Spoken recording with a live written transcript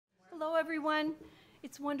everyone.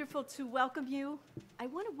 It's wonderful to welcome you. I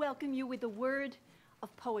want to welcome you with a word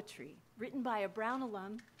of poetry written by a Brown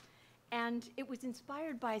alum, and it was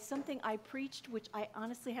inspired by something I preached, which I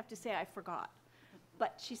honestly have to say I forgot.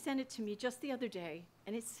 But she sent it to me just the other day,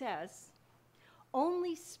 and it says,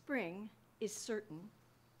 "Only spring is certain,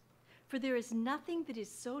 for there is nothing that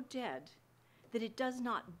is so dead that it does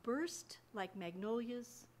not burst like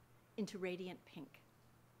magnolias into radiant pink."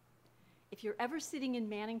 If you're ever sitting in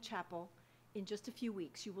Manning Chapel in just a few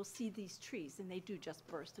weeks, you will see these trees, and they do just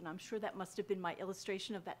burst, and I'm sure that must have been my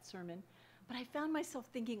illustration of that sermon. But I found myself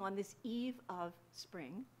thinking on this eve of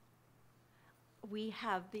spring, we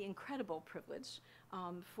have the incredible privilege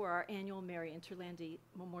for our annual Mary Interlandi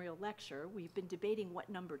Memorial Lecture. We've been debating what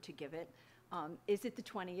number to give it. Is it the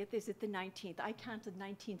 20th? Is it the 19th? I counted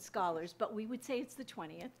 19 scholars, but we would say it's the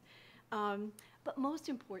 20th. But most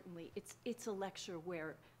importantly, it's a lecture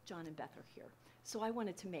where John and Beth are here. So I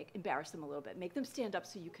wanted to embarrass them a little bit, make them stand up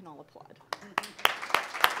so you can all applaud.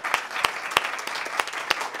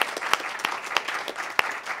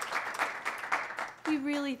 We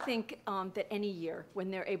really think that any year when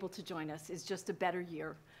they're able to join us is just a better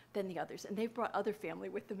year than the others. And they've brought other family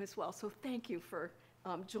with them as well. So thank you for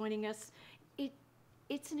joining us.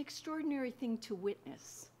 It's an extraordinary thing to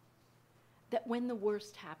witness that when the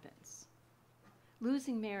worst happens,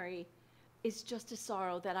 losing Mary is just a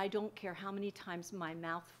sorrow that I don't care how many times my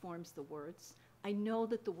mouth forms the words. I know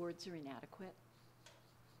that the words are inadequate.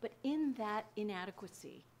 But in that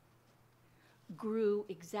inadequacy grew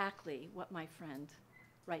exactly what my friend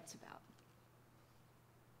writes about.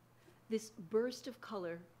 This burst of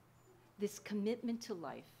color, this commitment to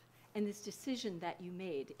life, and this decision that you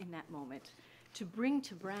made in that moment to bring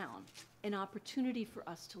to Brown an opportunity for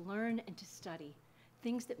us to learn and to study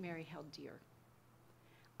things that Mary held dear.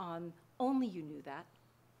 Only you knew that.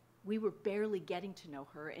 We were barely getting to know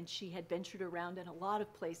her, and she had ventured around in a lot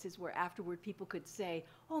of places where afterward people could say,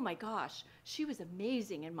 "Oh my gosh, she was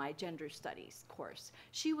amazing in my gender studies course.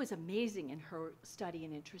 She was amazing in her study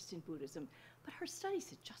and interest in Buddhism," but her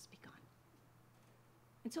studies had just begun.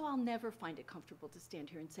 And so I'll never find it comfortable to stand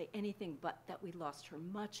here and say anything but that we lost her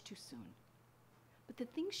much too soon. But the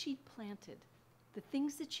things she'd planted, the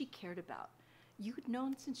things that she cared about, you'd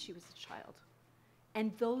known since she was a child.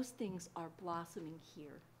 And those things are blossoming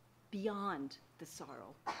here, beyond the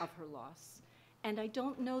sorrow of her loss. And I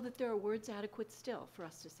don't know that there are words adequate still for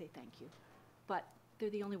us to say thank you, but they're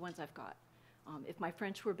the only ones I've got. If my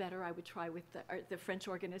French were better, I would try with the French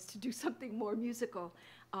organist to do something more musical.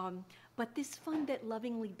 But this fund that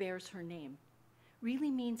lovingly bears her name really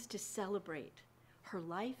means to celebrate her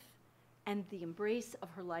life and the embrace of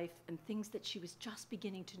her life and things that she was just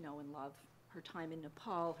beginning to know and love. Her time in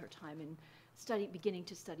Nepal, her time in beginning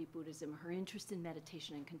to study Buddhism, her interest in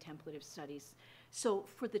meditation and contemplative studies. So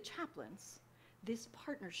for the chaplains, this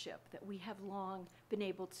partnership that we have long been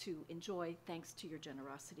able to enjoy thanks to your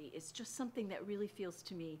generosity is just something that really feels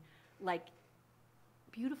to me like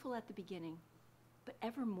beautiful at the beginning, but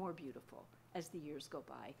ever more beautiful as the years go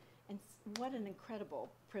by. And what an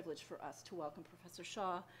incredible privilege for us to welcome Professor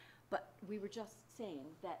Shaw. But we were just saying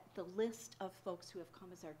that the list of folks who have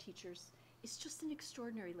come as our teachers is just an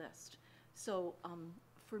extraordinary list. So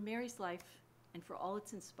for Mary's life and for all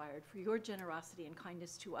it's inspired, for your generosity and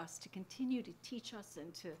kindness to us to continue to teach us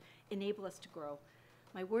and to enable us to grow,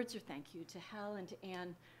 my words are thank you. To Hal and to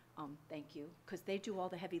Anne, thank you, because they do all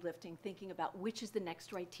the heavy lifting, thinking about which is the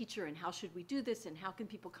next right teacher and how should we do this and how can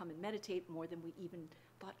people come and meditate more than we even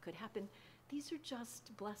thought could happen. These are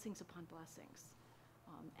just blessings upon blessings.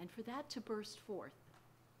 And for that to burst forth,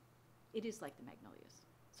 it is like the magnolias.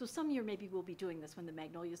 So some year maybe we'll be doing this when the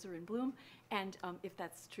magnolias are in bloom, and if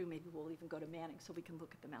that's true, maybe we'll even go to Manning so we can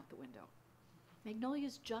look at them out the window.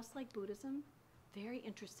 Magnolias, just like Buddhism, very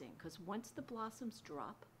interesting, because once the blossoms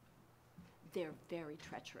drop, they're very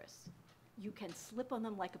treacherous. You can slip on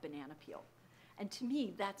them like a banana peel. And to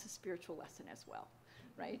me, that's a spiritual lesson as well,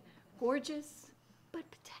 right? Gorgeous, but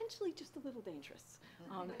potentially just a little dangerous.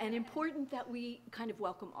 And important that we kind of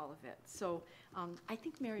welcome all of it. So I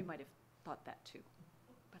think Mary might have thought that too,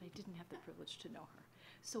 but I didn't have the privilege to know her.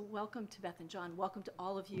 So welcome to Beth and John. Welcome to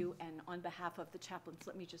all of you. And on behalf of the chaplains,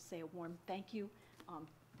 let me just say a warm thank you.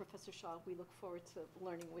 Professor Shaw, we look forward to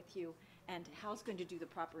learning with you. And Hal's going to do the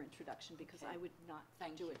proper introduction because I would not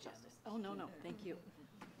do it justice. Oh, no, no, thank you.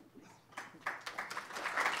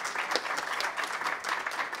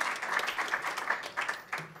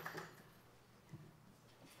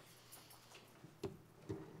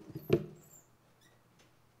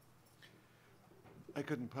 I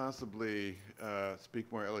couldn't possibly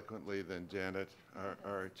speak more eloquently than Janet,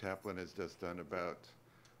 our chaplain, has just done about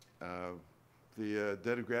the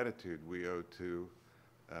debt of gratitude we owe to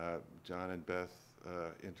John and Beth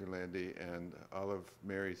Interlandi and all of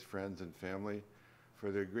Mary's friends and family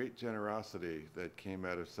for their great generosity that came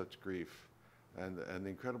out of such grief and the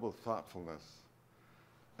incredible thoughtfulness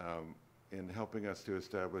in helping us to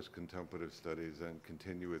establish contemplative studies and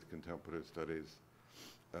continue with contemplative studies.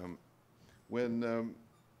 When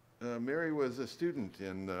Mary was a student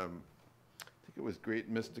in, I think it was Great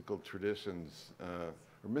Mystical Traditions,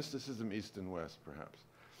 or Mysticism East and West, perhaps,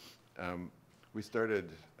 we started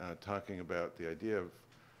talking about the idea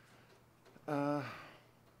of,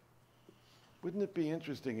 wouldn't it be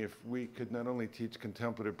interesting if we could not only teach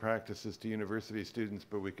contemplative practices to university students,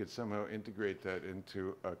 but we could somehow integrate that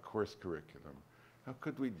into a course curriculum? How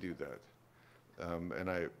could we do that? And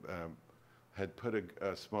I had put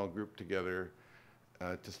a small group together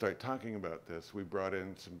to start talking about this. We brought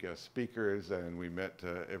in some guest speakers and we met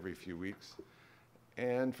every few weeks.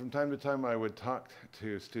 And from time to time I would talk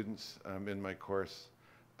to students in my course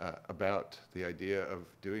about the idea of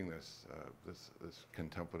doing this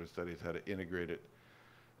contemplative studies, how to integrate it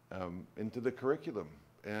into the curriculum.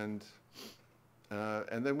 And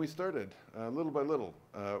then we started little by little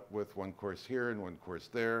with one course here and one course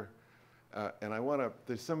there. And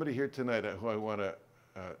there's somebody here tonight who I want to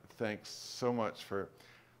thank so much for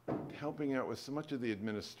helping out with so much of the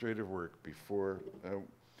administrative work before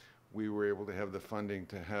we were able to have the funding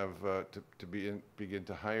to have begin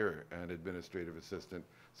to hire an administrative assistant,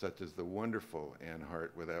 such as the wonderful Ann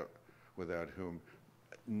Hart, without whom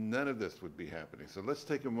none of this would be happening. So let's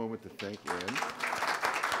take a moment to thank Ann.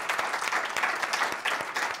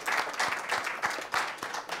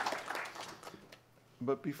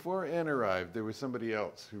 But before Ann arrived, there was somebody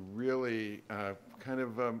else who really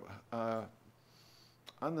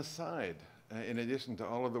on the side, in addition to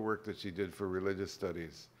all of the work that she did for religious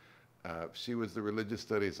studies, she was the religious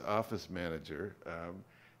studies office manager,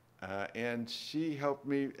 and she helped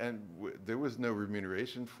me, and there was no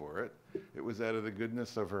remuneration for it. It was out of the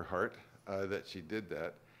goodness of her heart that she did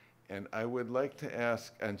that. And I would like to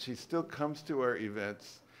ask, and she still comes to our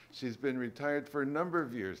events. She's been retired for a number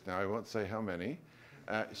of years now. I won't say how many.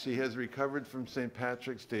 She has recovered from St.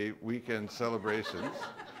 Patrick's Day weekend celebrations,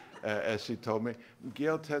 as she told me.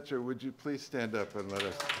 Gail Tetcher, would you please stand up and let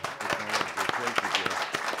us acknowledge you? Thank you, Gail.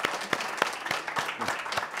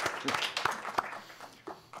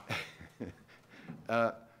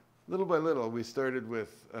 Little by little, we started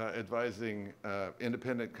with advising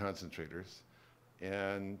independent concentrators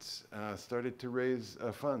and started to raise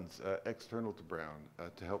funds external to Brown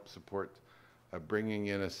to help support bringing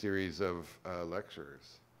in a series of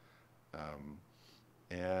lecturers.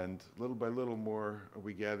 And little by little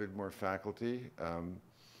we gathered more faculty. And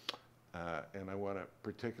I want to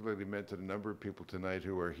particularly mention a number of people tonight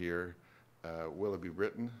who are here. Willoughby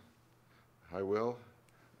Britton, hi Will,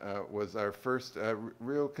 was our first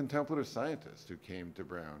real contemplative scientist who came to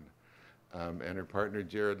Brown. And her partner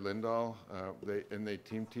Jared Lindahl, they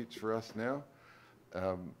team teach for us now.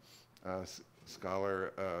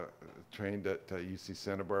 Scholar trained at UC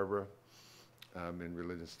Santa Barbara in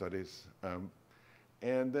religious studies.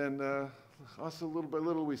 And then also little by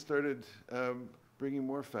little we started bringing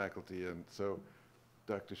more faculty in. So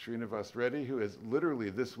Dr. Srinivas Reddy, who has literally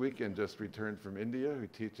this weekend just returned from India, who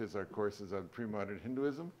teaches our courses on pre-modern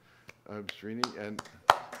Hinduism, Srini and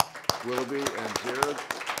Willoughby and Jared.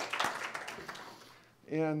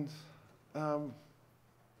 And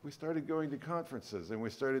we started going to conferences and we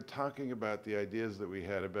started talking about the ideas that we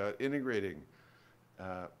had about integrating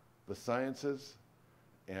the sciences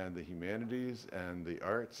and the humanities and the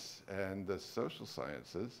arts and the social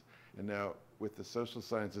sciences. And now with the social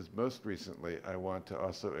sciences, most recently, I want to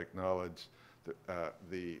also acknowledge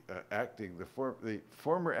the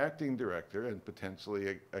former acting director, and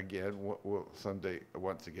potentially again will someday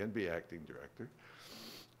once again be acting director,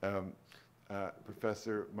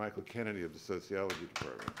 Professor Michael Kennedy of the Sociology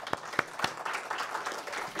Department.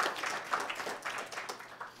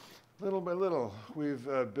 Little by little, we've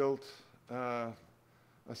built a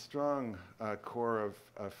strong core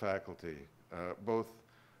of faculty, both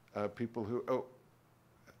people who,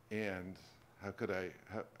 and how could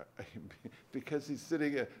because he's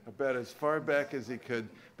sitting about as far back as he could,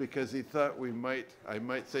 because he thought I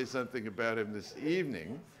might say something about him this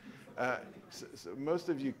evening. So most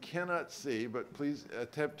of you cannot see, but please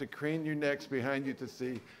attempt to crane your necks behind you to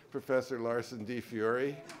see Professor Larson D.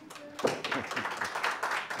 Fiore.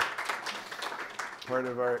 Part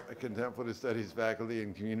of our contemplative studies faculty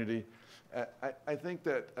and community. I think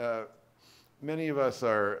that many of us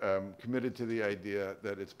are committed to the idea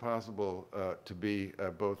that it's possible to be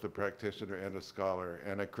both a practitioner and a scholar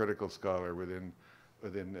and a critical scholar within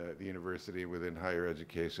within the university, within higher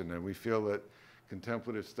education, and we feel that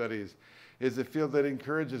contemplative studies is a field that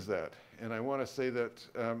encourages that. And I want to say that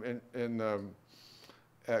in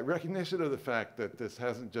recognition of the fact that this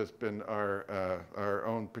hasn't just been our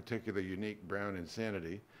own particular unique Brown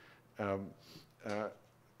insanity,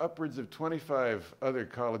 upwards of 25 other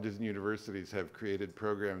colleges and universities have created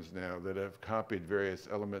programs now that have copied various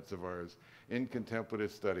elements of ours in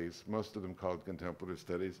contemplative studies, most of them called contemplative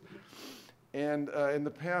studies. And in the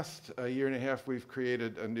past year and a half, we've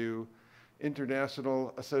created a new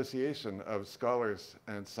international association of scholars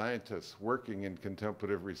and scientists working in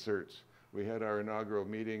contemplative research. We had our inaugural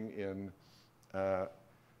meeting in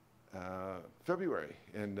February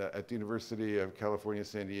at the University of California,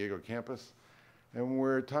 San Diego campus. And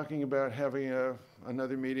we're talking about having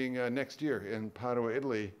another meeting next year in Padua,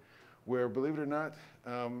 Italy, where, believe it or not,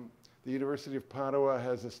 the University of Padua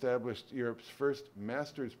has established Europe's first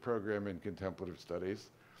master's program in contemplative studies,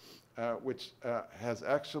 which has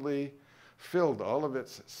actually filled all of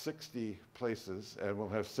its 60 places, and will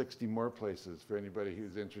have 60 more places for anybody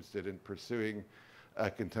who's interested in pursuing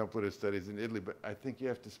contemplative studies in Italy. But I think you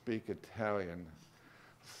have to speak Italian.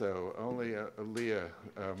 So only Leah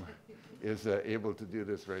is able to do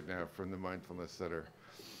this right now from the Mindfulness Center.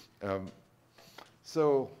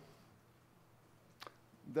 So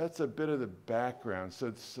that's a bit of the background.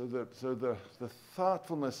 So the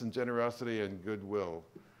thoughtfulness and generosity and goodwill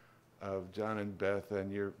of John and Beth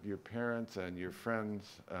and your parents and your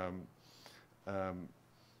friends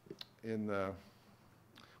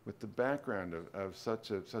with the background of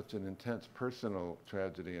such an intense personal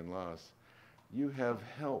tragedy and loss, you have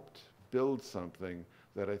helped build something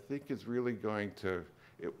that I think is really going to,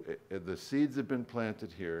 the seeds have been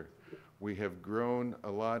planted here. We have grown a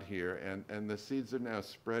lot here, and the seeds are now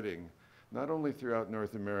spreading, not only throughout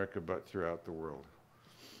North America, but throughout the world.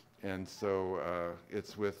 And so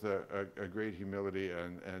it's with a great humility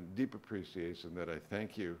and deep appreciation that I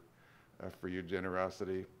thank you for your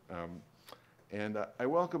generosity. And I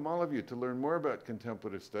welcome all of you to learn more about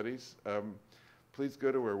contemplative studies. Please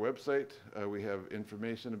go to our website. We have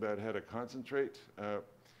information about how to concentrate.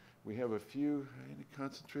 We have any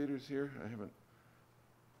concentrators here? I haven't,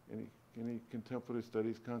 any contemplative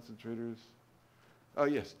studies concentrators? Oh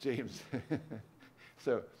yes, James.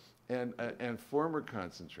 So, and former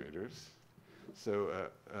concentrators. So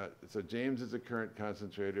James is a current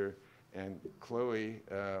concentrator, and Chloe,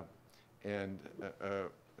 and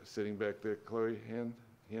sitting back there, Chloe,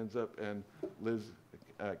 hands up, and Liz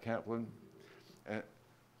Kaplan.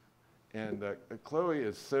 And Chloe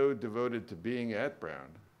is so devoted to being at Brown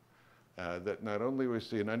that not only was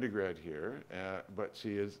she an undergrad here, but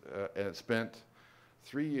she has spent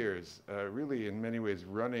 3 years really in many ways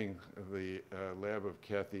running the lab of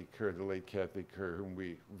Kathy Kerr, the late Kathy Kerr, whom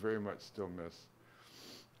we very much still miss.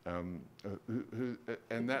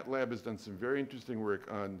 And that lab has done some very interesting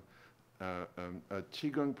work on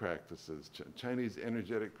Qigong practices, Chinese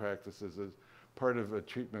energetic practices as part of a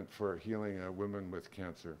treatment for healing women with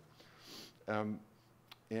cancer.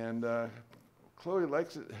 Chloe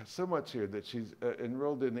likes it so much here that she's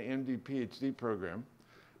enrolled in the MD PhD program.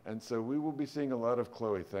 And so we will be seeing a lot of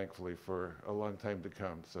Chloe, thankfully, for a long time to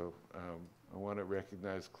come. So I want to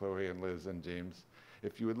recognize Chloe and Liz and James.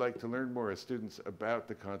 If you would like to learn more as students about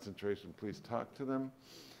the concentration, please talk to them.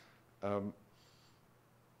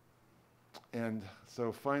 And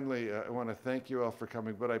so finally, I want to thank you all for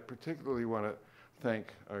coming, but I particularly want to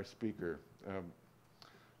thank our speaker,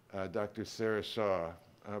 Dr. Sarah Shaw.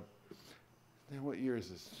 Now what year is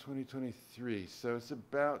this? 2023. So it's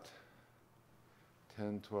about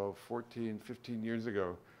 10, 12, 14, 15 years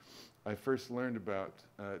ago, I first learned about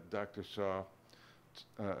Dr. Shaw,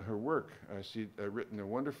 her work. She'd written a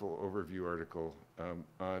wonderful overview article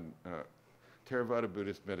on Theravada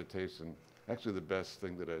Buddhist meditation. Actually, the best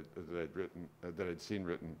thing that I'd seen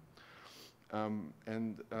written.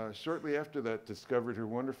 And shortly after that, discovered her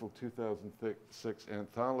wonderful 2006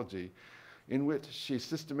 anthology, in which she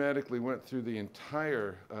systematically went through the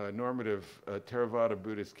entire normative Theravada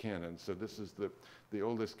Buddhist canon. So this is the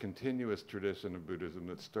oldest continuous tradition of Buddhism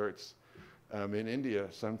that starts in India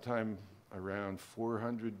sometime around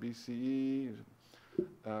 400 BCE.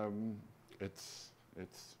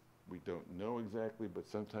 We don't know exactly, but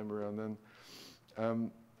sometime around then.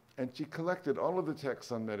 And she collected all of the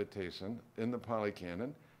texts on meditation in the Pali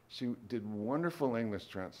Canon. She did wonderful English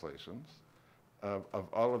translations of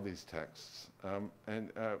all of these texts,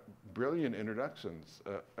 and brilliant introductions,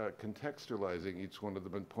 contextualizing each one of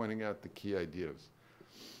them and pointing out the key ideas.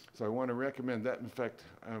 So I want to recommend that. In fact,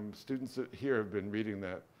 students here have been reading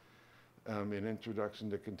that in Introduction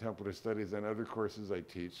to Contemplative Studies and other courses I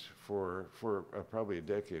teach for probably a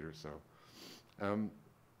decade or so.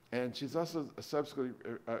 And she's also subsequently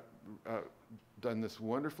done this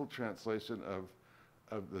wonderful translation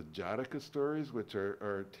of the Jataka stories, which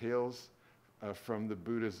are tales from the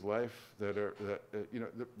Buddha's life that are,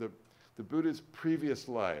 the Buddha's previous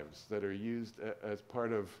lives that are used as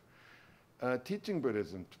part of teaching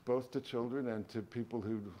Buddhism, both to children and to people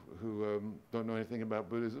who don't know anything about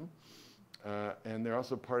Buddhism. And they're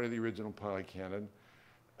also part of the original Pali Canon.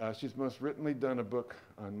 She's most recently done a book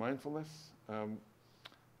on mindfulness,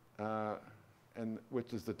 and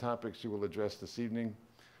which is the topic she will address this evening.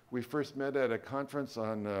 We first met at a conference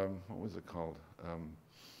on, what was it called?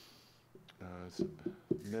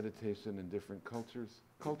 Meditation in different cultures,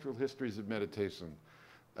 cultural histories of meditation,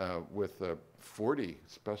 with 40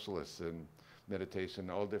 specialists in meditation,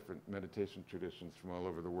 all different meditation traditions from all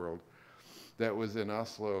over the world. That was in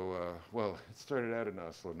Oslo. Well, it started out in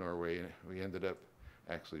Oslo, Norway, and we ended up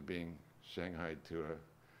actually being shanghaied to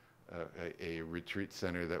a retreat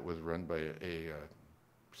center that was run by a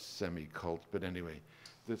semi-cult. But anyway,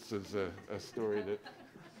 this is a story that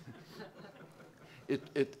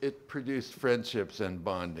it produced friendships and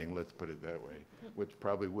bonding, let's put it that way, which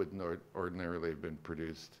probably wouldn't ordinarily have been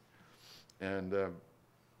produced. And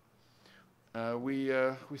we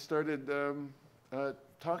started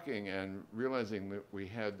talking and realizing that we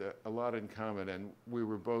had a lot in common, and we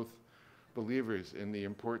were both believers in the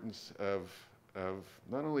importance of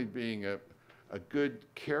not only being a good,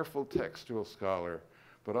 careful textual scholar,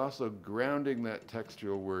 but also grounding that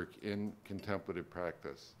textual work in contemplative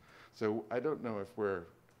practice. So I don't know if we're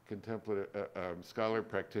contemplative scholar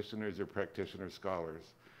practitioners or practitioner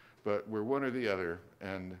scholars, but we're one or the other,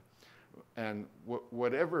 and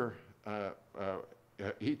whatever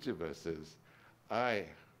each of us is, I,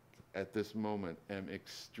 at this moment, am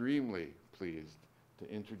extremely pleased to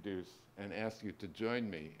introduce and ask you to join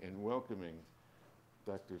me in welcoming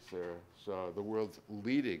Dr. Sarah Shaw, the world's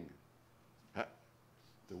leading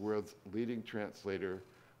translator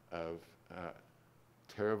of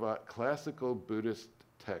Theravada classical Buddhist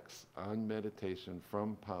texts on meditation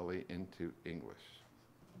from Pali into English.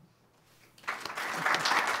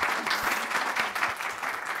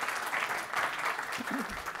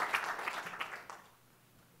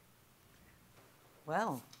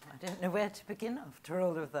 Well, I don't know where to begin after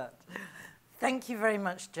all of that. Thank you very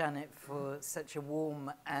much, Janet, for such a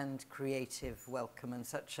warm and creative welcome and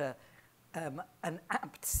such an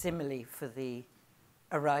apt simile for the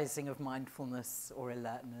arising of mindfulness or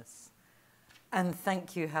alertness. And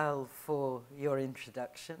thank you, Hal, for your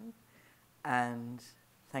introduction. And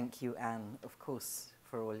thank you, Anne, of course,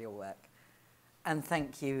 for all your work. And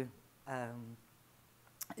thank you,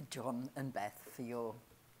 John and Beth, for your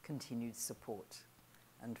continued support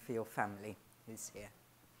and for your family who's here.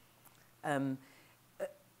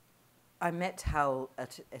 I met Hal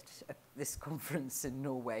at this conference in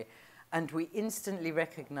Norway, and we instantly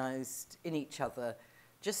recognized in each other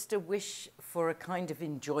just a wish for a kind of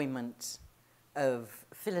enjoyment of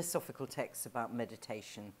philosophical texts about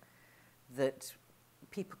meditation, that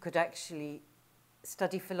people could actually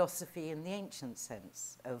study philosophy in the ancient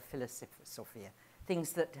sense of philosophia,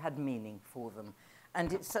 things that had meaning for them.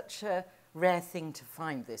 And it's such a rare thing to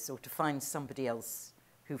find this, or to find somebody else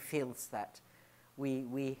who feels that.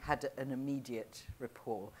 We had an immediate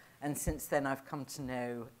rapport. And since then, I've come to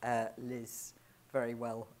know Liz very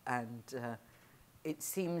well. And it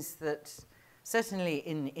seems that certainly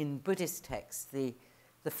in Buddhist texts, the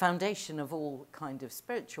foundation of all kind of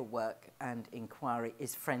spiritual work and inquiry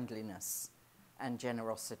is friendliness and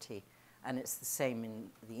generosity. And it's the same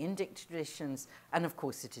in the Indic traditions, and of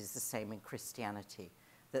course it is the same in Christianity,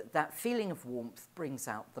 that feeling of warmth brings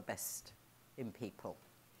out the best in people,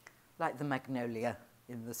 like the magnolia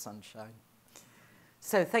in the sunshine.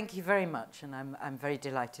 So thank you very much, and I'm very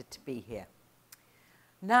delighted to be here.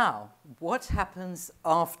 Now, what happens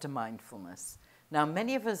after mindfulness? Now,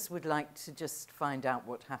 many of us would like to just find out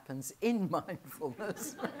what happens in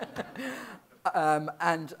mindfulness. And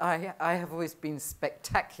I have always been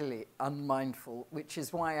spectacularly unmindful, which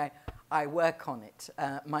is why I work on it.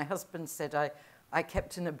 My husband said I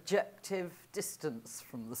kept an objective distance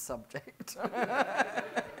from the subject.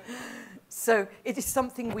 So it is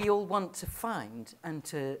something we all want to find and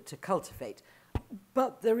to cultivate.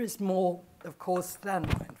 But there is more, of course, than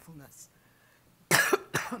mindfulness.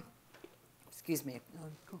 Excuse me.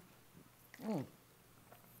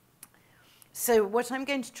 So what I'm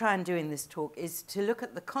going to try and do in this talk is to look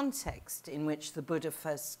at the context in which the Buddha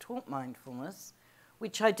first taught mindfulness,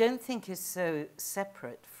 which I don't think is so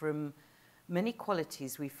separate from many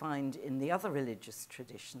qualities we find in the other religious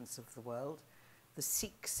traditions of the world. The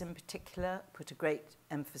Sikhs in particular put a great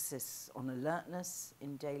emphasis on alertness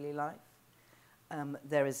in daily life.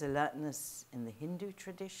 There is alertness in the Hindu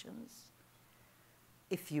traditions.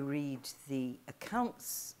 If you read the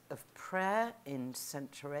accounts of prayer in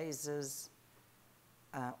St. Teresa's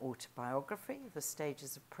autobiography, The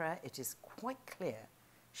Stages of Prayer, it is quite clear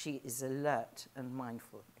she is alert and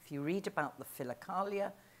mindful. If you read about the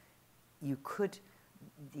Philokalia, you could,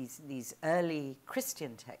 these early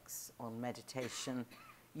Christian texts on meditation,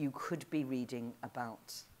 you could be reading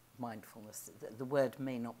about mindfulness. The word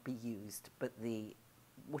may not be used, but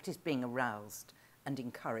what is being aroused and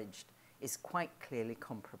encouraged is quite clearly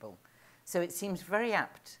comparable. So it seems very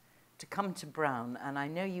apt to come to Brown, and I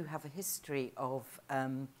know you have a history of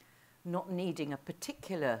not needing a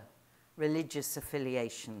particular religious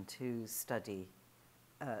affiliation to study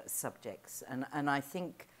subjects. And I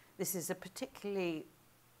think this is a particularly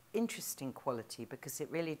interesting quality because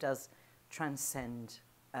it really does transcend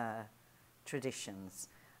traditions.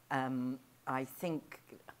 I think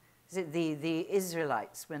the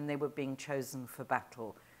Israelites, when they were being chosen for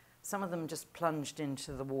battle, some of them just plunged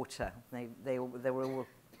into the water. They were all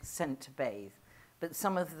sent to bathe. But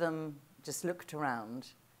some of them just looked around,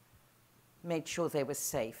 made sure they were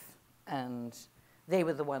safe, and they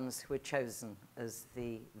were the ones who were chosen as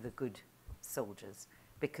the good soldiers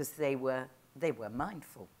because they were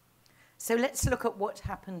mindful. So let's look at what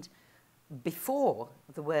happened before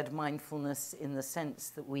the word mindfulness in the sense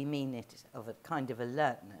that we mean it of a kind of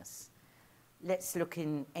alertness. Let's look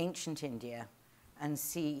in ancient India and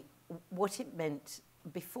see what it meant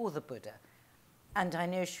before the Buddha. And I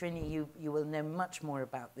know, Srini, you will know much more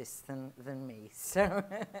about this than me. So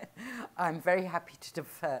I'm very happy to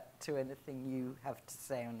defer to anything you have to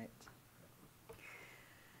say on it.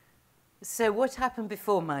 So what happened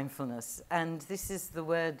before mindfulness? And this is the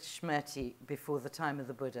word shmerti, before the time of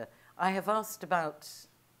the Buddha. I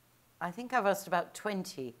think I've asked about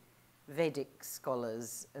 20 Vedic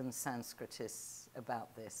scholars and Sanskritists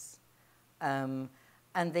about this. And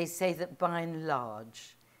they say that by and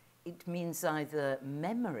large, it means either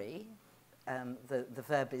memory, the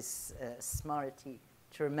verb is smariti,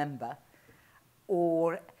 to remember,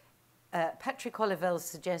 or Patrick Olivelle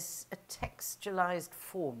suggests a textualized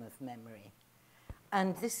form of memory.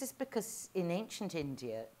 And this is because in ancient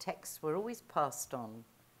India, texts were always passed on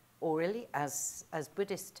orally, as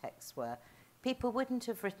Buddhist texts were. People wouldn't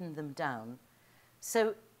have written them down.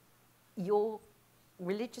 So your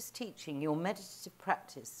religious teaching, your meditative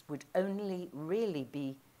practice would only really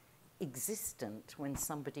be existent when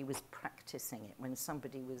somebody was practicing it, when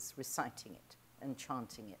somebody was reciting it and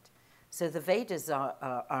chanting it. So the Vedas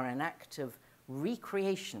are an act of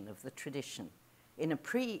recreation of the tradition in a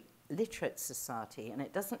pre-literate society, and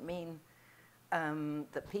it doesn't mean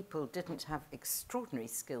that people didn't have extraordinary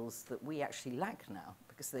skills that we actually lack now,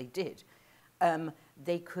 because they did.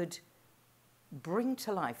 They could bring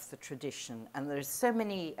to life the tradition, and there's so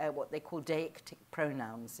many what they call deictic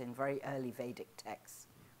pronouns in very early Vedic texts,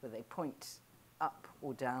 where they point up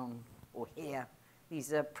or down or here.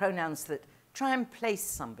 These are pronouns that try and place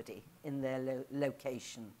somebody in their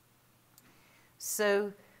location.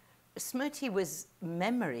 So Smriti was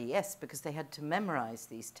memory, yes, because they had to memorize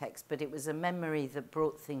these texts, but it was a memory that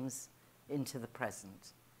brought things into the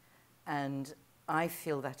present. And I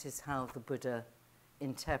feel that is how the Buddha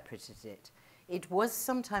interpreted it. It was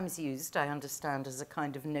sometimes used, I understand, as a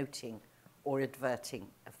kind of noting or adverting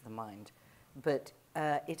of the mind, but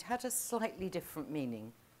it had a slightly different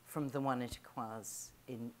meaning from the one it acquires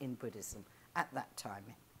in Buddhism at that time.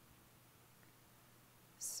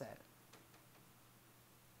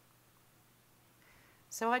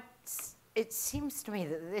 So it seems to me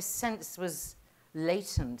that this sense was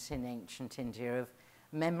latent in ancient India of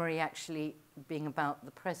memory actually being about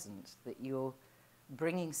the present, that you're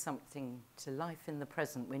bringing something to life in the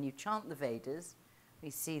present. When you chant the Vedas, we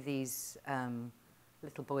see these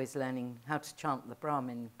little boys learning how to chant, the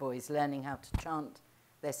Brahmin boys learning how to chant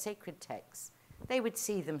their sacred texts. They would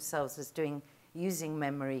see themselves as using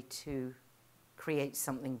memory to create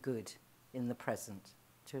something good in the present,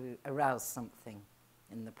 to arouse something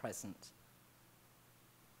in the present.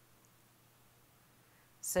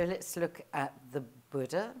 So let's look at the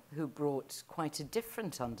Buddha, who brought quite a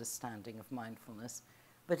different understanding of mindfulness,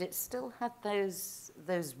 but it still had those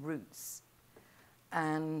roots.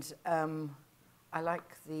 And I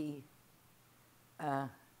like the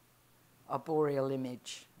arboreal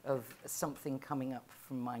image of something coming up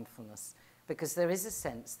from mindfulness, because there is a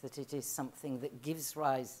sense that it is something that gives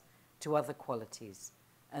rise to other qualities,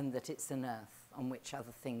 and that it's an earth on which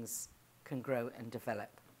other things can grow and develop.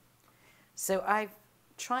 So I've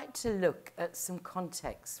tried to look at some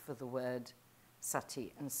context for the word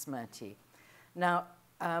sati and smrti. Now,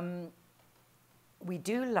 we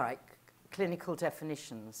do like clinical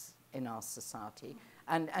definitions in our society,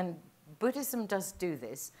 and Buddhism does do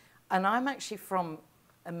this. And I'm actually from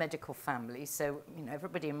a medical family, so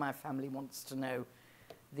everybody in my family wants to know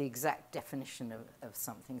the exact definition of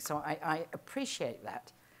something. So I appreciate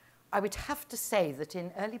that. I would have to say that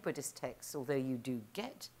in early Buddhist texts, although you do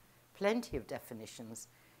get plenty of definitions,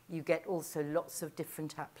 you get also lots of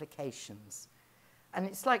different applications. And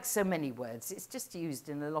it's like so many words, it's just used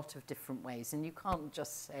in a lot of different ways, and you can't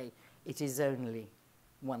just say it is only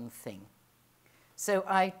one thing. So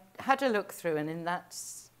I had a look through, and in that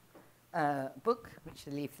book, which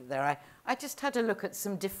I leave there, I just had a look at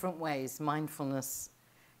some different ways mindfulness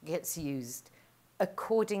gets used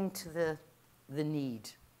according to the need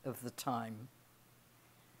of the time.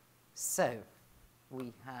 So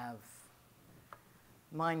we have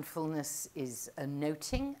mindfulness is a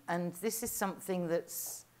noting, and this is something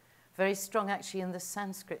that's very strong actually in the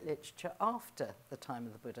Sanskrit literature after the time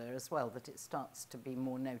of the Buddha as well, that it starts to be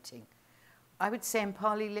more noting. I would say in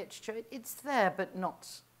Pali literature it's there, but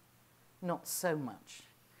not so much,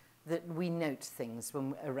 that we note things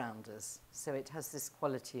when around us. So it has this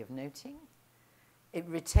quality of noting. It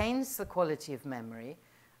retains the quality of memory.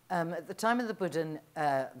 At the time of the Buddha,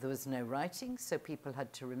 there was no writing, so people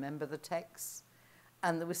had to remember the texts.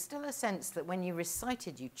 And there was still a sense that when you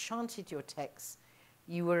recited, you chanted your texts,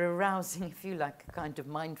 you were arousing, if you like, a kind of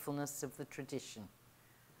mindfulness of the tradition.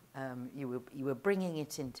 You were bringing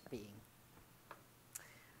it into being.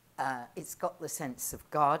 It's got the sense of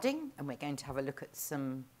guarding, and we're going to have a look at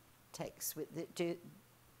some texts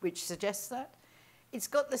which suggests that. It's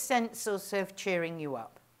got the sense also of cheering you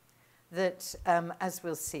up, that, as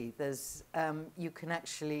we'll see, you can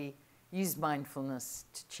actually use mindfulness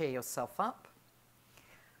to cheer yourself up,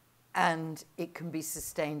 and it can be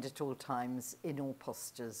sustained at all times, in all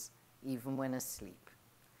postures, even when asleep.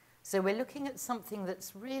 So we're looking at something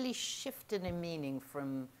that's really shifted in meaning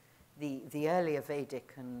from the earlier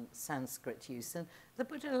Vedic and Sanskrit use. And the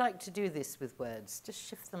Buddha liked to do this with words, just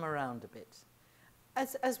shift them around a bit.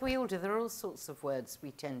 As we all do, there are all sorts of words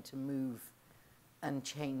we tend to move and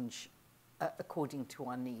change according to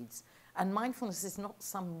our needs. And mindfulness is not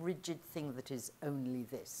some rigid thing that is only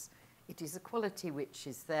this. It is a quality which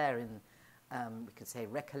is there in, we could say,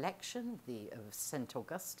 recollection, of St.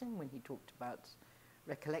 Augustine, when he talked about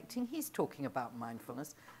recollecting. He's talking about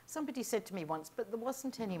mindfulness. Somebody said to me once, but there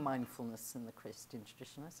wasn't any mindfulness in the Christian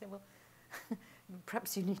tradition. I say, well,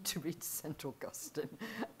 perhaps you need to read St. Augustine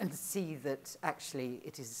and see that actually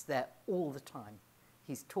it is there all the time.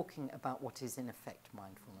 He's talking about what is in effect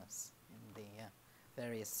mindfulness in the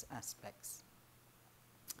various aspects.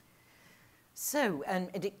 So, and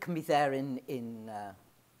it can be there in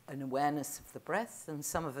an awareness of the breath, and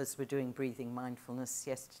some of us were doing breathing mindfulness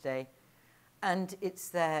yesterday, and it's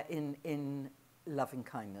there in loving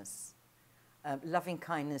kindness. Loving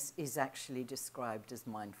kindness is actually described as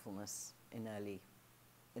mindfulness in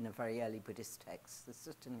a very early Buddhist text, the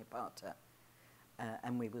Sutta Nipata,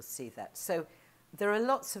 and we will see that. So there are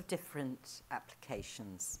lots of different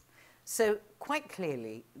applications. So quite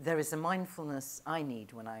clearly, there is a mindfulness I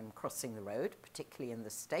need when I'm crossing the road, particularly in the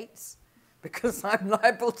States, because I'm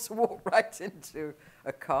liable to walk right into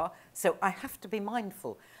a car. So I have to be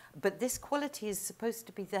mindful. But this quality is supposed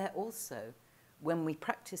to be there also when we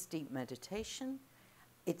practice deep meditation.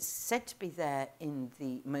 It's said to be there in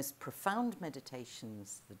the most profound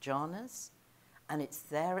meditations, the jhanas, and it's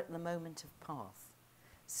there at the moment of path.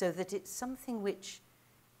 So that it's something which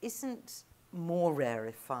isn't more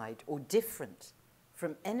rarefied or different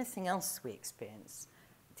from anything else we experience.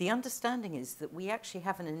 The understanding is that we actually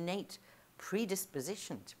have an innate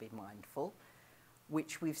predisposition to be mindful,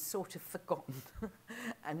 which we've sort of forgotten,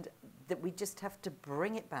 and that we just have to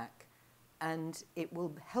bring it back, and it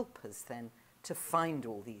will help us then to find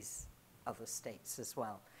all these other states as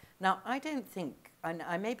well. Now, I don't think, and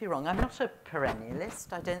I may be wrong, I'm not a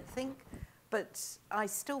perennialist, I don't think, but I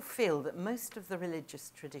still feel that most of the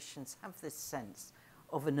religious traditions have this sense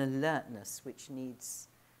of an alertness which needs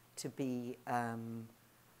to be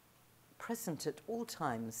present at all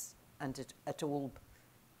times and at all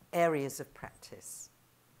areas of practice.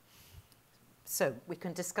 So we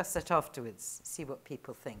can discuss that afterwards, see what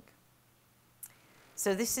people think.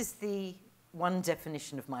 So this is the one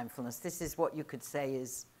definition of mindfulness. This is what you could say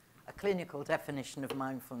is a clinical definition of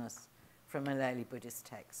mindfulness from an early Buddhist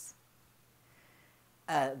text.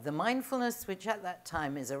 The mindfulness, which at that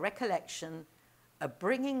time is a recollection, a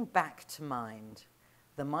bringing back to mind,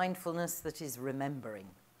 the mindfulness that is remembering,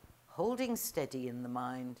 holding steady in the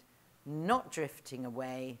mind not drifting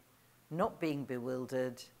away, not being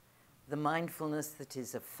bewildered, the mindfulness that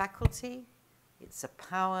is a faculty, it's a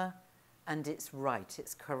power, and it's right,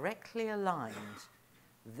 it's correctly aligned.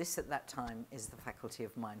 This at that time is the faculty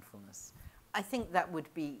of mindfulness. I think it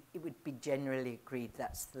would be generally agreed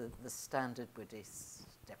that's the standard Buddhist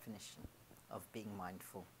definition of being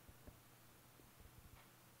mindful.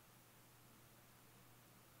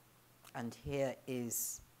 And here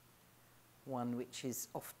is one which is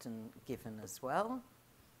often given as well.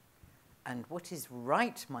 And what is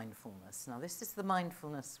right mindfulness? Now, this is the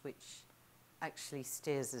mindfulness which actually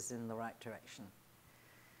steers us in the right direction.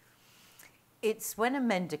 It's when a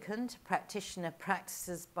mendicant, practitioner,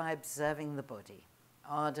 practices by observing the body,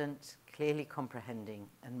 ardent, clearly comprehending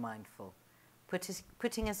and mindful,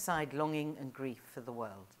 putting aside longing and grief for the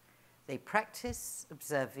world. They practice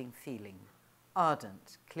observing feeling,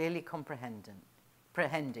 ardent, clearly comprehending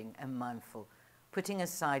and mindful, putting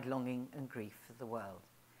aside longing and grief for the world.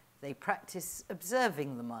 They practice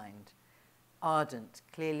observing the mind, ardent,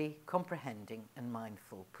 clearly comprehending and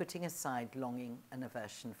mindful, putting aside longing and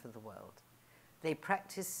aversion for the world. They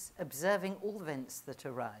practice observing all events that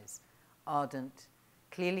arise, ardent,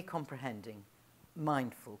 clearly comprehending,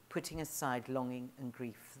 mindful, putting aside longing and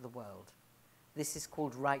grief for the world. This is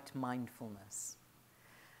called right mindfulness.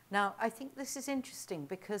 Now, I think this is interesting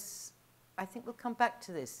because I think we'll come back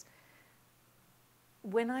to this.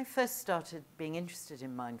 When I first started being interested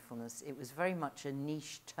in mindfulness, it was very much a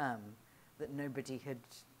niche term that nobody had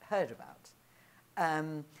heard about.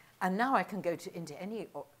 And now I can go into any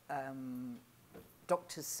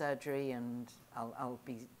doctor's surgery and I'll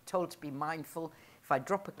be told to be mindful. If I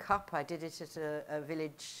drop a cup, I did it at a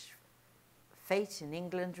village fete in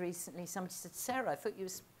England recently. Somebody said, Sarah, I thought you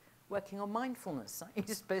were working on mindfulness. Aren't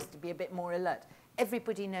you supposed to be a bit more alert?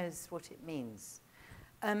 Everybody knows what it means.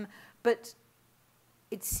 But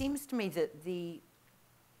it seems to me that the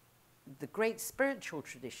great spiritual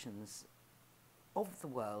traditions of the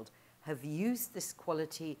world have used this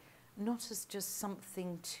quality not as just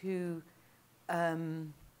something to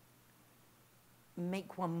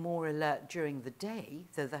make one more alert during the day,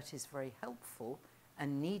 though that is very helpful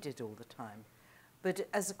and needed all the time, but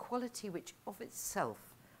as a quality which of itself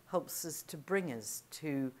helps us to bring us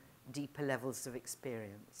to deeper levels of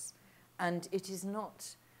experience. And it is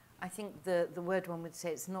not, I think the word one would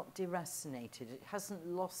say, it's not deracinated. It hasn't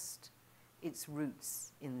lost its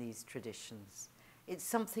roots in these traditions. It's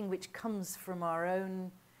something which comes from our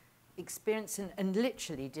own experience and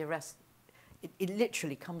literally it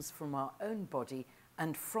literally comes from our own body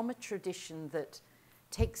and from a tradition that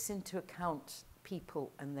takes into account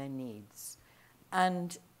people and their needs.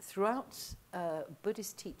 And throughout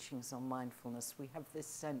Buddhist teachings on mindfulness, we have this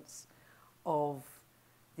sense of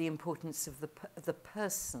the importance of the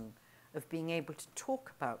person, of being able to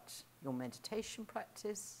talk about your meditation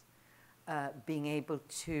practice, being able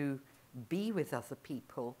to be with other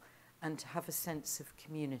people, and to have a sense of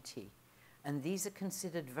community. And these are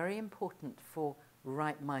considered very important for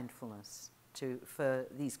right mindfulness, for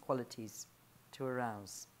these qualities to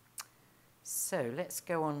arouse. So let's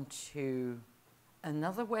go on to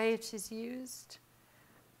another way it is used.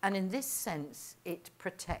 And in this sense, it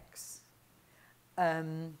protects. A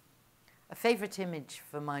favourite image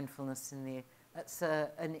for mindfulness that's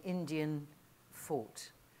an Indian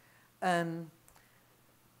fort.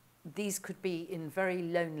 These could be in very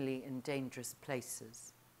lonely and dangerous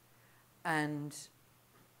places, and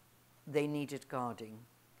they needed guarding.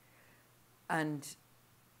 And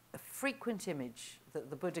a frequent image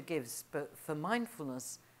that the Buddha gives, but for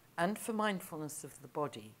mindfulness and for mindfulness of the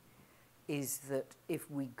body, is that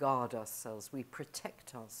if we guard ourselves, we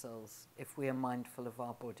protect ourselves if we are mindful of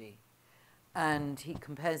our body. And he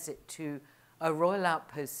compares it to a royal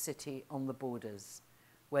outpost city on the borders,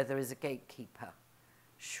 where there is a gatekeeper,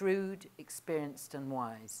 shrewd, experienced and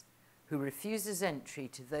wise, who refuses entry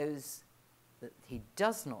to those that he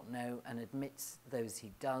does not know and admits those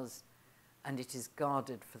he does, and it is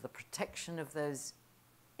guarded for the protection of those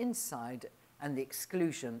inside and the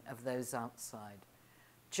exclusion of those outside.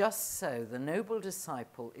 Just so the noble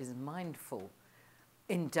disciple is mindful,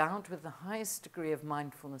 endowed with the highest degree of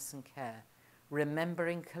mindfulness and care,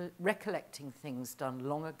 remembering, recollecting things done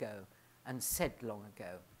long ago and said long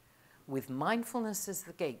ago. With mindfulness as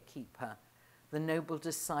the gatekeeper, the noble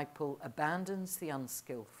disciple abandons the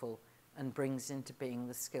unskillful and brings into being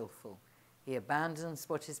the skillful. He abandons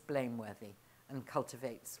what is blameworthy and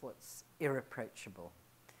cultivates what's irreproachable.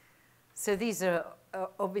 So these are,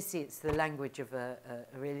 obviously it's the language of a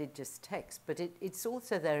religious text, but it's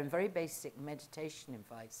also there in very basic meditation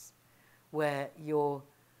advice, where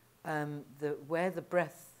where the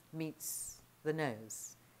breath meets the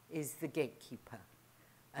nose is the gatekeeper,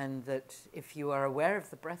 and that if you are aware of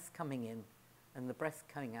the breath coming in and the breath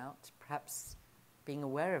coming out, perhaps being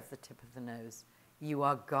aware of the tip of the nose, you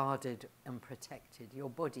are guarded and protected. Your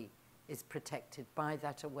body is protected by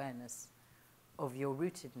that awareness of your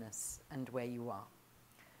rootedness and where you are.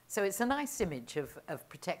 So it's a nice image of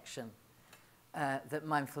protection that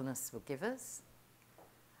mindfulness will give us.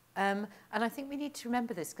 And I think we need to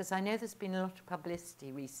remember this, because I know there's been a lot of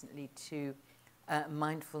publicity recently to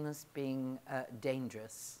mindfulness being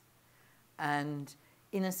dangerous. And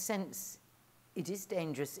in a sense, it is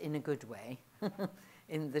dangerous in a good way,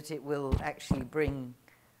 in that it will actually bring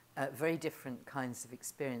very different kinds of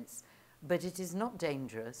experience. But it is not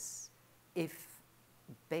dangerous if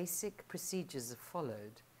basic procedures are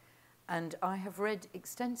followed. And I have read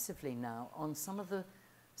extensively now on some of the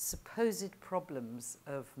supposed problems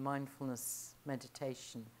of mindfulness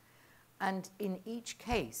meditation. And in each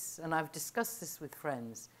case, and I've discussed this with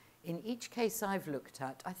friends, in each case I've looked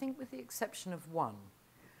at, I think with the exception of one,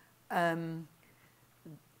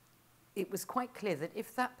 it was quite clear that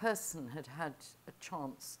if that person had had a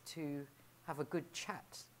chance to have a good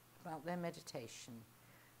chat about their meditation,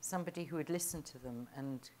 somebody who would listen to them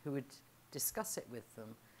and who would discuss it with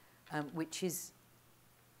them, which is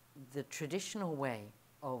the traditional way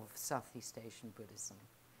of Southeast Asian Buddhism,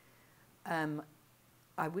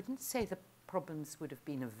 I wouldn't say the problems would have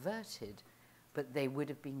been averted, but they would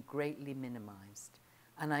have been greatly minimized.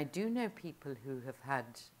 And I do know people who have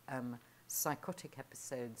had psychotic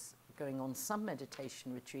episodes going on some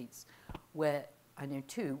meditation retreats where, I know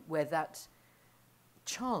too, where that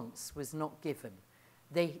chance was not given.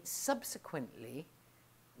 They subsequently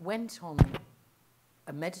went on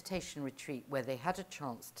a meditation retreat where they had a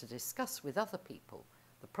chance to discuss with other people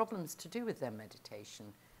the problems to do with their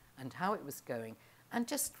meditation and how it was going, and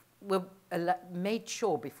just were made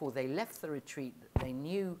sure before they left the retreat that they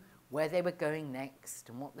knew where they were going next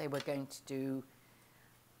and what they were going to do.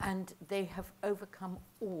 And they have overcome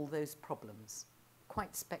all those problems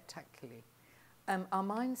quite spectacularly. Our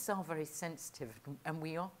minds are very sensitive, and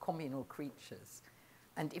we are communal creatures.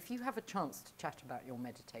 And if you have a chance to chat about your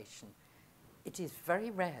meditation, it is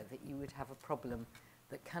very rare that you would have a problem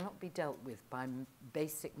that cannot be dealt with by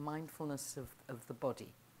basic mindfulness of the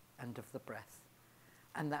body and of the breath.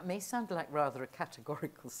 And that may sound like rather a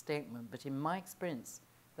categorical statement, but in my experience,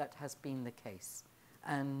 that has been the case.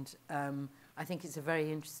 And I think it's a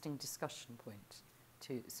very interesting discussion point,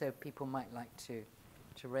 too, so people might like to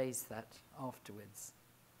raise that afterwards.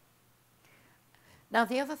 Now,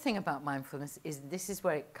 the other thing about mindfulness is this is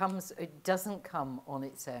where it comes, it doesn't come on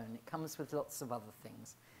its own. It comes with lots of other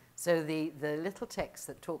things. So the little text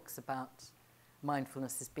that talks about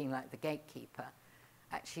mindfulness as being like the gatekeeper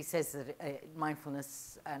actually says that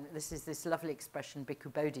mindfulness, and this is this lovely expression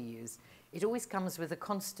Bhikkhu Bodhi used, it always comes with a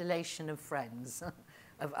constellation of friends,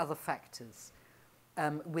 of other factors,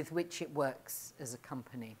 with which it works as a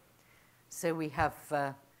company. So we have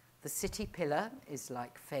the city pillar is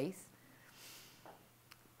like faith.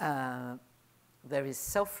 There is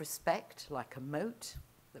self-respect, like a moat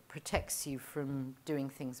that protects you from doing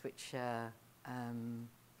things which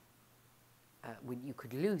when you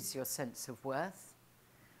could lose your sense of worth.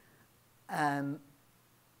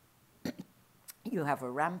 You have a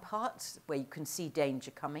rampart where you can see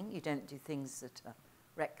danger coming. You don't do things that are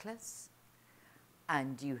reckless.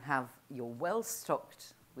 And you have, you're well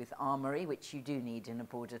stocked with armory, which you do need in a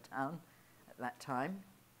border town at that time.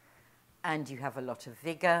 And you have a lot of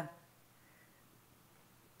vigor.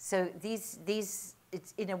 So these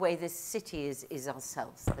it's in a way, this city is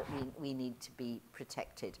ourselves, that we need to be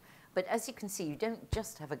protected. But as you can see, you don't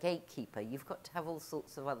just have a gatekeeper. You've got to have all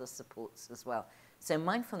sorts of other supports as well. So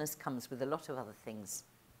mindfulness comes with a lot of other things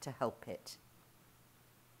to help it.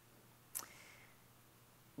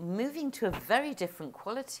 Moving to a very different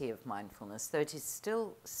quality of mindfulness, though it is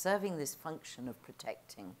still serving this function of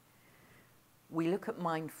protecting, we look at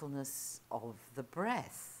mindfulness of the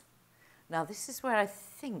breath. Now, this is where I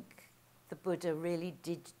think the Buddha really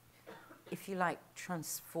did, if you like,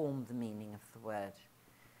 transform the meaning of the word.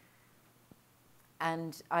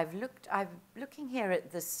 And I'm looking here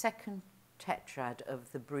at the second tetrad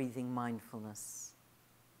of the breathing mindfulness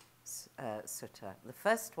sutta. The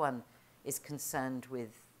first one is concerned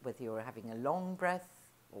with whether you're having a long breath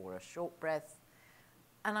or a short breath.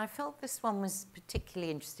 And I felt this one was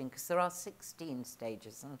particularly interesting because there are 16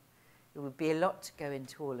 stages, and it would be a lot to go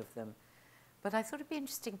into all of them. But I thought it'd be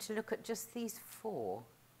interesting to look at just these 4.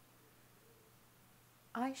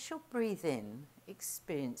 I shall breathe in,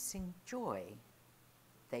 experiencing joy.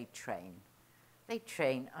 They train. They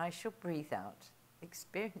train, I shall breathe out,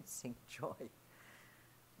 experiencing joy.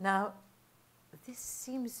 Now, this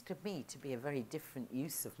seems to me to be a very different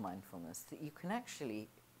use of mindfulness, that you can actually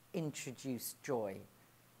introduce joy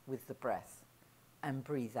with the breath and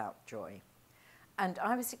breathe out joy. And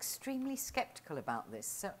I was extremely skeptical about this,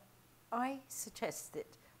 so I suggest that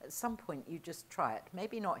at some point you just try it.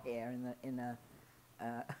 Maybe not here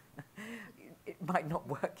it might not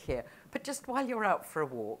work here, but just while you're out for a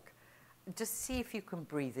walk, just see if you can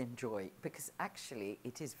breathe in joy, because actually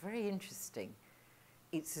it is very interesting.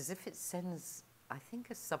 It's as if it sends, I think,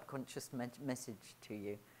 a subconscious message to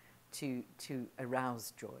you to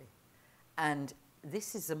arouse joy. And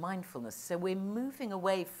this is a mindfulness. So we're moving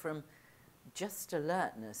away from just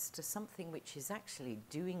alertness to something which is actually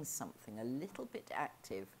doing something a little bit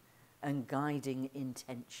active and guiding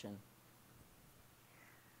intention.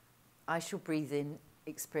 I shall breathe in,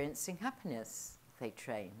 experiencing happiness, they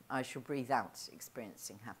train. I shall breathe out,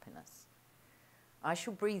 experiencing happiness. I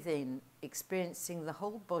shall breathe in, experiencing the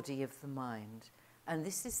whole body of the mind. And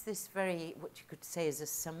this is this very, what you could say is a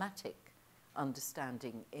somatic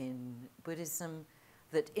understanding in Buddhism,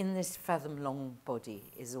 that in this fathom-long body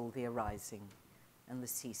is all the arising and the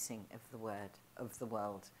ceasing of the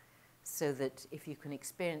world. So that if you can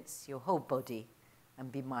experience your whole body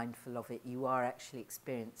and be mindful of it, you are actually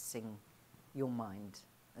experiencing your mind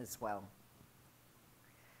as well.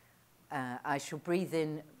 I shall breathe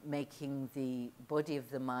in, making the body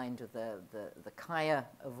of the mind, or the kaya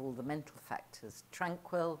of all the mental factors,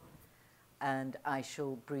 tranquil, and I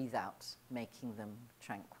shall breathe out, making them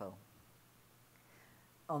tranquil.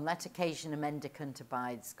 On that occasion, a mendicant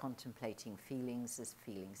abides, contemplating feelings as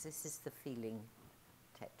feelings. This is the feeling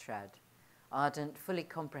tetrad. Ardent, fully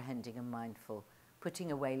comprehending and mindful,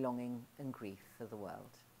 putting away longing and grief for the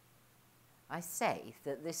world. I say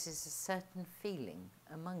that this is a certain feeling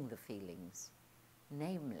among the feelings,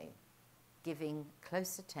 namely, giving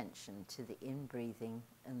close attention to the in-breathing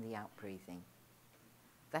and the out-breathing.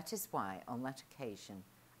 That is why, on that occasion,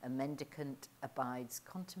 a mendicant abides,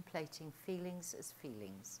 contemplating feelings as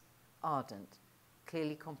feelings, ardent,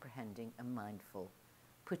 clearly comprehending and mindful,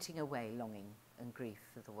 putting away longing and grief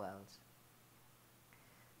for the world.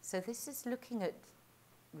 So this is looking at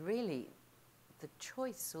really the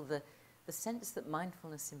choice, or the sense that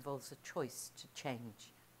mindfulness involves a choice to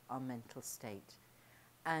change our mental state.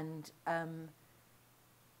 And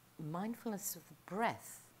mindfulness of the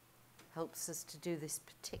breath helps us to do this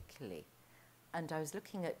particularly. And I was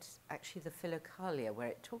looking at actually the Philokalia, where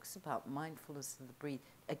it talks about mindfulness of the breath.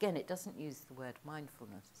 Again, it doesn't use the word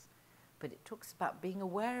mindfulness, but it talks about being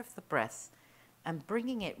aware of the breath and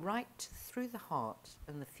bringing it right through the heart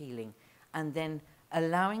and the feeling, and then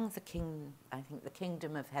allowing the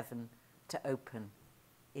kingdom of heaven to open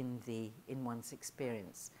in one's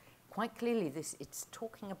experience. Quite clearly, it's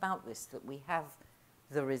talking about this, that we have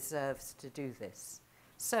the reserves to do this.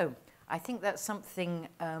 So I think that's something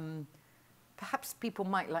perhaps people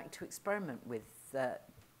might like to experiment with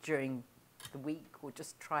during the week, or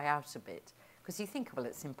just try out a bit. Because you think, well,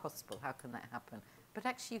 it's impossible, how can that happen? But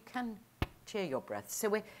actually you can cheer your breath. So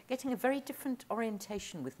we're getting a very different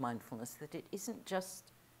orientation with mindfulness, that it isn't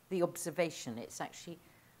just the observation, it's actually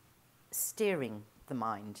steering the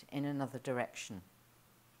mind in another direction.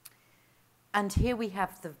 And here we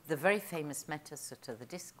have the very famous Metta Sutta, the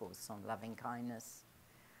discourse on loving kindness.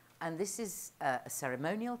 And this is a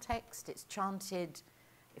ceremonial text. It's chanted.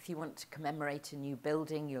 If you want to commemorate a new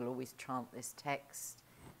building, you'll always chant this text.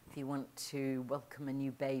 If you want to welcome a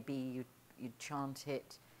new baby, you'd chant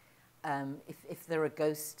it. If there are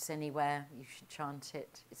ghosts anywhere, you should chant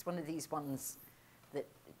it. It's one of these ones that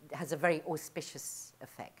has a very auspicious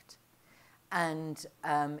effect. And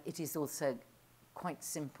it is also quite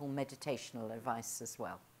simple meditational advice as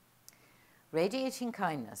well. Radiating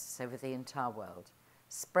kindness over the entire world,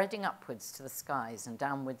 spreading upwards to the skies and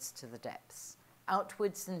downwards to the depths,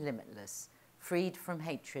 outwards and limitless, freed from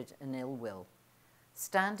hatred and ill will,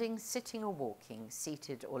 standing, sitting or walking,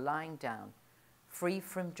 seated or lying down, free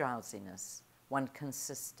from drowsiness, one can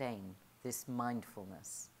sustain this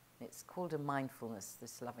mindfulness. It's called a mindfulness,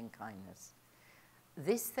 this loving kindness.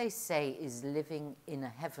 This, they say, is living in a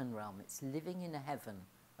heaven realm. It's living in a heaven,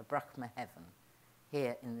 a Brahma heaven,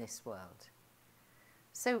 here in this world.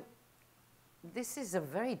 So this is a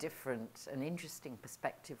very different and interesting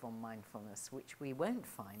perspective on mindfulness, which we won't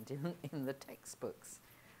find in the textbooks.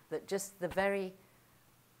 That just the very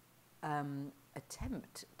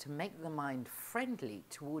attempt to make the mind friendly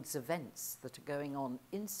towards events that are going on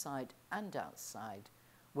inside and outside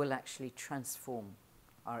will actually transform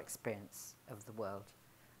our experience of the world.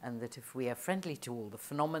 And that if we are friendly to all the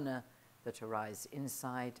phenomena that arise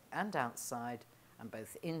inside and outside, and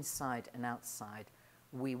both inside and outside,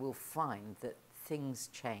 we will find that things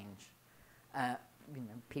change. You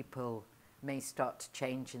know, people may start to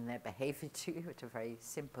change in their behavior too at a very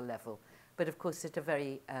simple level. But of course, at a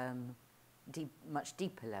very much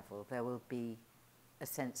deeper level, there will be a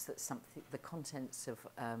sense that the contents of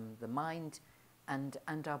the mind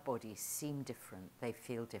and our bodies seem different, they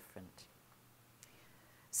feel different.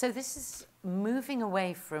 So this is moving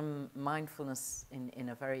away from mindfulness in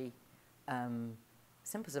a very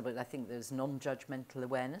simple way. I think there's non-judgmental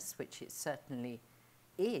awareness, which it certainly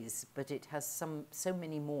is, but it has so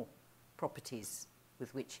many more properties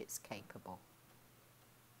with which it's capable.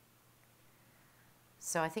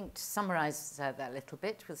 So I think to summarize that a little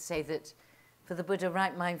bit, we'll say that for the Buddha,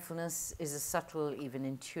 right mindfulness is a subtle, even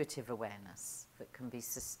intuitive awareness that can be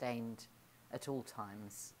sustained at all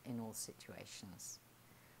times, in all situations.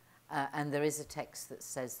 And there is a text that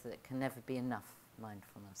says that it can never be enough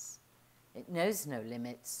mindfulness. It knows no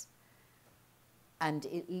limits, and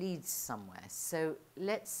it leads somewhere. So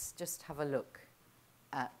let's just have a look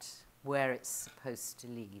at where it's supposed to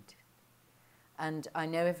lead. And I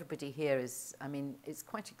know everybody here is, I mean, it's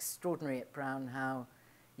quite extraordinary at Brown how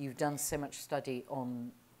you've done so much study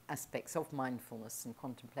on aspects of mindfulness and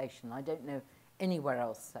contemplation. I don't know anywhere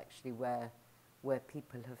else, actually, where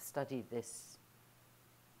people have studied these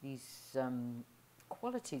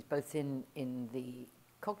qualities, both in the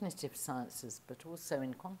cognitive sciences, but also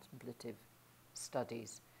in contemplative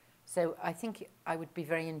studies. So I think I would be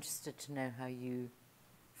very interested to know how you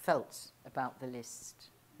felt about the list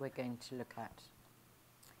we're going to look at.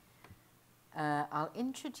 I'll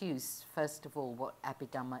introduce, first of all, what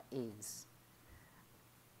Abhidhamma is.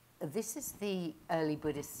 This is the early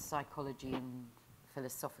Buddhist psychology and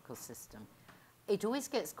philosophical system. It always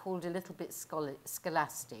gets called a little bit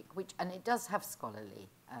scholastic, and it does have scholarly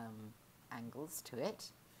angles to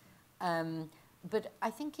it. But I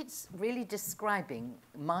think it's really describing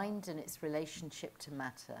mind and its relationship to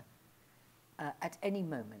matter at any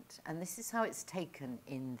moment. And this is how it's taken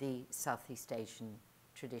in the Southeast Asian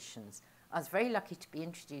traditions. I was very lucky to be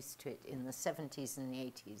introduced to it in the 70s and the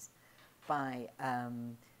 80s by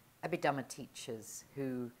Abhidhamma teachers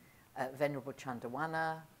who, Venerable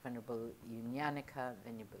Chandawana, Venerable Unyanika,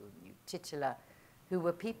 Venerable Utitila, who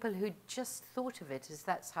were people who just thought of it as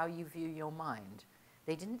that's how you view your mind.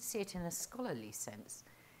 They didn't see it in a scholarly sense.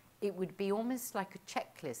 It would be almost like a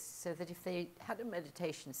checklist, so that if they had a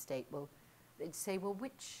meditation state, well, they'd say, well,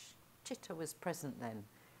 which chitta was present then?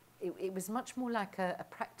 It was much more like a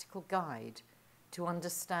practical guide to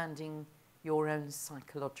understanding your own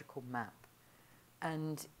psychological map.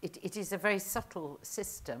 And it is a very subtle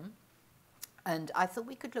system. And I thought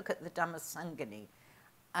we could look at the Dhammasangani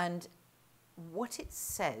and what it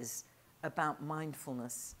says about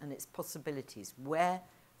mindfulness and its possibilities, where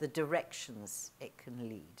the directions it can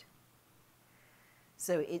lead.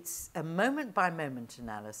 So it's a moment-by-moment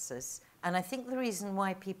analysis, and I think the reason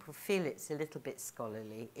why people feel it's a little bit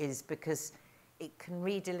scholarly is because it can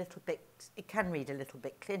read a little bit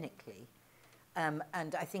clinically, and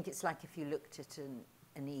I think it's like if you looked at an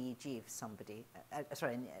EEG of somebody, an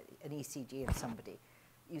ECG of somebody,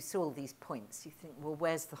 you saw all these points, you think, well,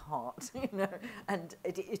 where's the heart? You know, and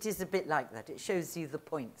it is a bit like that. It shows you the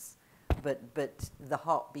points, but the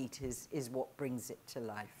heartbeat is what brings it to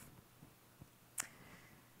life.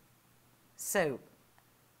 So,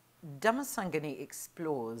 Dhammasangani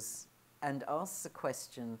explores and asks the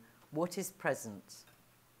question, what is present?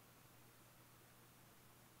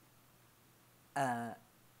 It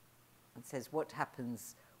says, what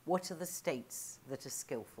happens? What are the states that are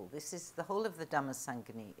skillful? This is, the whole of the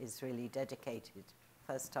Dhammasangani is really dedicated,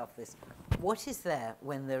 first half this. What is there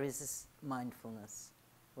when there is a mindfulness,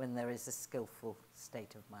 when there is a skillful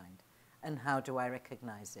state of mind? And how do I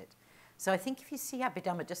recognize it? So I think if you see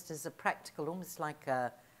Abhidhamma just as a practical, almost like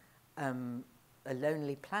a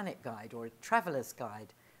Lonely Planet guide or a traveler's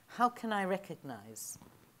guide, how can I recognize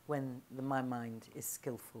when my mind is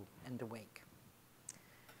skillful and awake?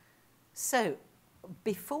 So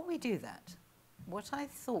before we do that, what I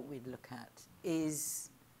thought we'd look at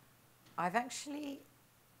is, I've actually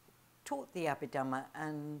taught the Abhidhamma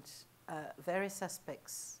and various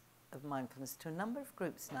aspects of mindfulness to a number of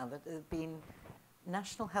groups now that have been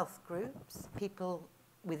national health groups, people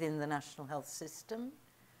within the national health system,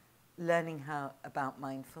 learning about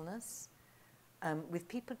mindfulness, with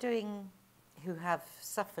people who have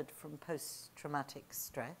suffered from post-traumatic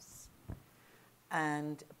stress,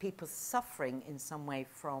 and people suffering in some way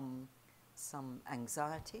from some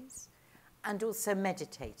anxieties, and also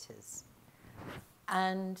meditators.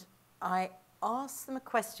 And I asked them a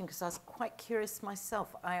question because I was quite curious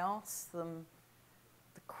myself. I asked them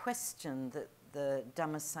the question that the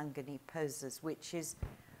Dhammasangani poses, which is,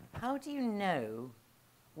 how do you know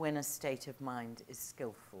when a state of mind is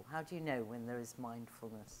skillful? How do you know when there is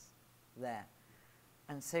mindfulness there?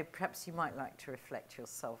 And so perhaps you might like to reflect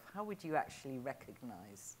yourself. How would you actually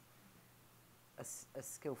recognize a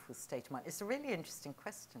skillful state of mind? It's a really interesting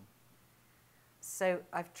question. So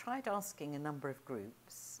I've tried asking a number of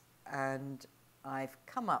groups, and I've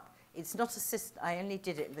come up, it's not a system, I only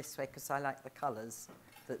did it this way because I like the colours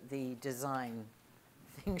that the design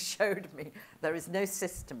thing showed me. There is no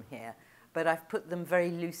system here, but I've put them very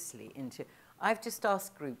loosely into, I've just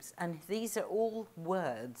asked groups, and these are all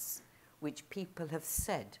words which people have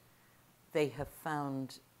said they have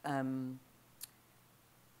found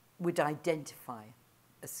would identify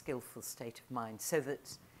a skillful state of mind, so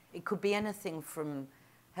that it could be anything from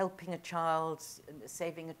helping a child,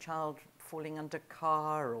 saving a child falling under a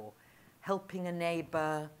car, or helping a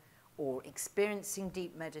neighbour, or experiencing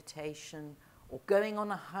deep meditation, or going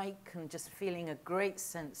on a hike and just feeling a great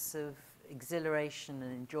sense of exhilaration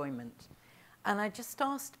and enjoyment. And I just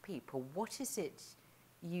asked people, what is it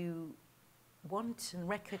you want and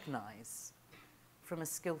recognise from a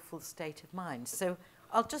skillful state of mind? So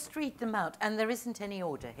I'll just read them out, and there isn't any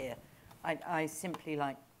order here. I simply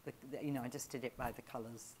like, I just did it by the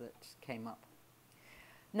colours that came up.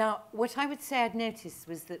 Now, what I would say I'd noticed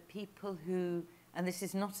was that people who, and this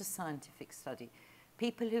is not a scientific study,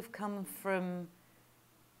 people who've come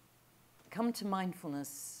to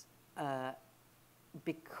mindfulness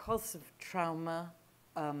because of trauma.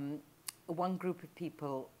 One group of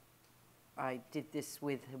people I did this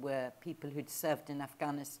with were people who'd served in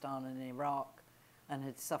Afghanistan and Iraq and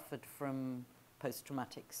had suffered from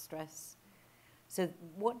post-traumatic stress. So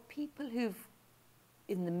what people who've,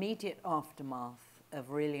 in the immediate aftermath of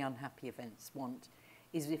really unhappy events, want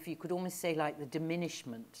is, if you could almost say, like the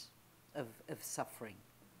diminishment of suffering.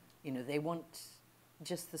 You know, they want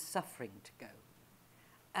just the suffering to go.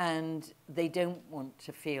 And they don't want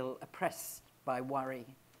to feel oppressed by worry,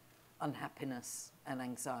 unhappiness, and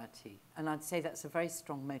anxiety. And I'd say that's a very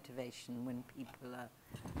strong motivation when people are,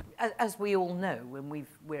 as we all know, when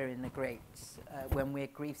we're in a great, when we're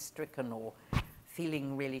grief-stricken or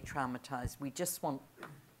feeling really traumatized, we just want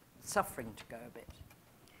suffering to go a bit.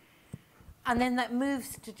 And then that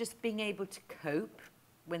moves to just being able to cope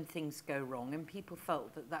when things go wrong, and people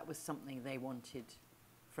felt that that was something they wanted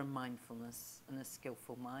from mindfulness and a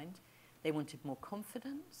skillful mind. They wanted more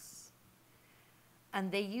confidence,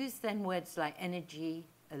 and they used then words like energy,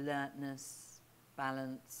 alertness,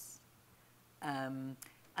 balance, and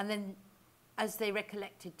then as they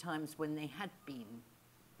recollected times when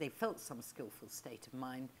they felt some skillful state of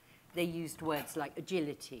mind, they used words like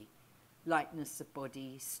agility, lightness of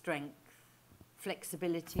body, strength,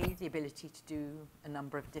 flexibility, the ability to do a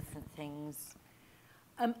number of different things.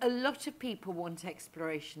 A lot of people want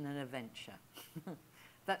exploration and adventure.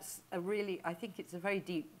 That's a really, I think it's a very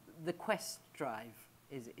deep, the quest drive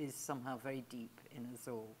is somehow very deep in us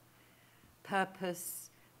all. Purpose,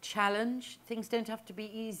 challenge, things don't have to be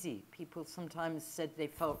easy. People sometimes said they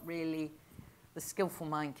felt really, the skillful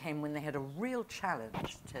mind came when they had a real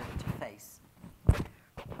challenge to face.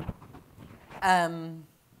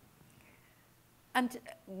 And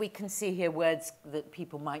we can see here words that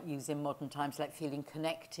people might use in modern times, like feeling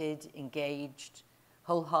connected, engaged,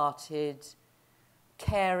 wholehearted.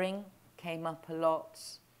 Caring came up a lot,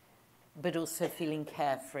 but also feeling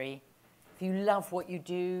carefree. If you love what you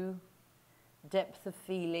do, depth of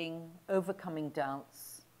feeling, overcoming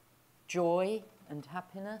doubts, joy and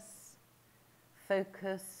happiness,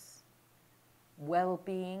 focus,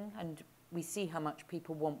 well-being, and we see how much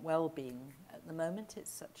people want well-being at the moment. It's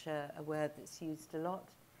such a word that's used a lot.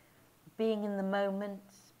 Being in the moment,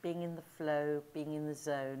 being in the flow, being in the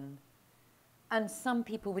zone. And some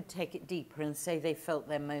people would take it deeper and say they felt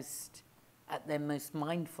at their most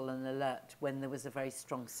mindful and alert when there was a very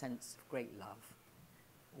strong sense of great love,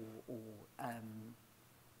 or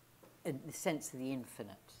the sense of the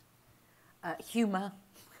infinite. Humour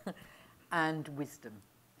and wisdom.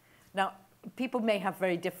 Now, people may have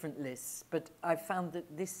very different lists, but I've found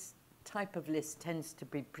that this type of list tends to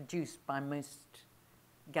be produced by most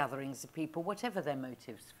gatherings of people, whatever their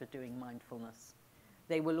motives for doing mindfulness.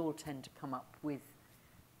 They will all tend to come up with,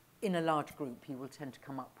 in a large group, you will tend to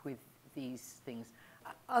come up with these things.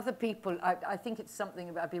 Other people, I think it's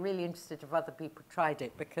something, I'd be really interested if other people tried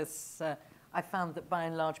it, because I found that by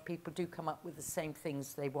and large people do come up with the same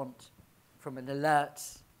things they want from an alert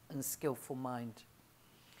and skillful mind.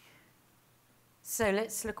 So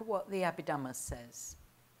let's look at what the Abhidhamma says.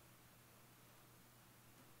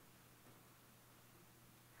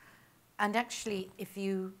 And actually, if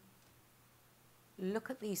you look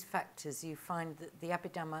at these factors, you find that the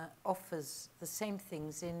Abhidhamma offers the same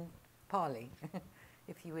things in Pali.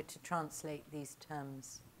 if you were to translate these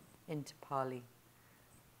terms into Pali,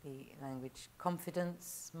 the language.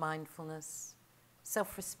 Confidence, mindfulness,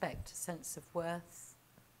 self-respect, sense of worth,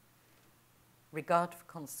 regard for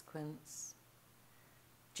consequence,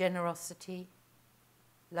 generosity,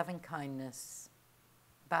 loving kindness,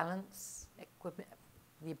 balance,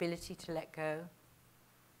 the ability to let go,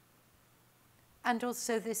 and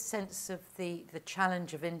also this sense of the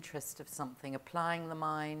challenge of interest of something, applying the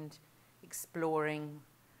mind, exploring,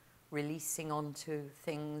 releasing onto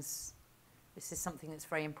things. This is something that's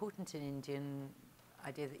very important in Indian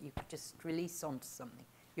idea, that you could just release onto something.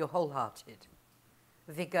 You're wholehearted.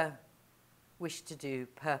 Vigor, wish to do,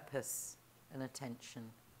 purpose, and attention.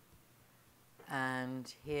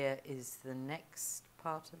 And here is the next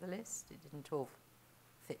part of the list. It didn't all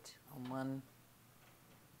fit on one.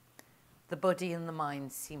 The body and the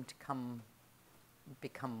mind seem to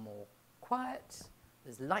become more quiet.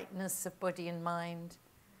 There's lightness of body and mind,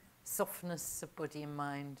 softness of body and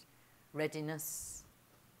mind, readiness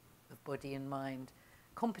of body and mind.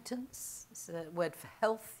 Competence is a word for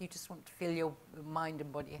health. You just want to feel your mind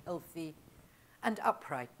and body healthy. And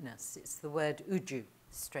uprightness, it's the word uju,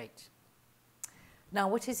 straight. Now,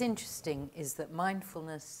 what is interesting is that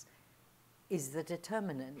mindfulness is the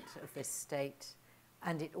determinant of this state,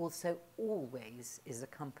 and it also always is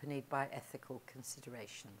accompanied by ethical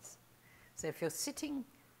considerations. So if you're sitting,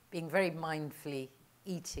 being very mindfully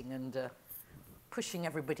eating and pushing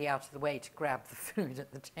everybody out of the way to grab the food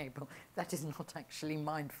at the table, that is not actually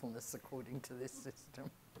mindfulness according to this system.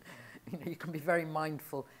 You know, you can be very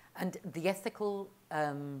mindful. And the ethical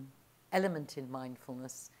element in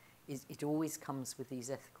mindfulness is it always comes with these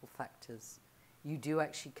ethical factors. You do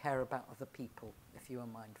actually care about other people if you are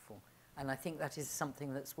mindful. And I think that is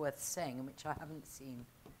something that's worth saying, and which I haven't seen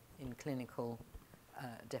in clinical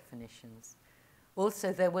definitions.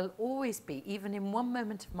 Also, there will always be, even in one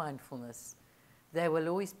moment of mindfulness, there will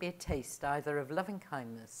always be a taste either of loving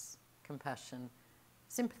kindness, compassion,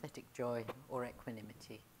 sympathetic joy, or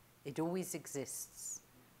equanimity. It always exists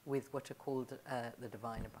with what are called the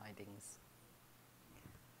divine abidings.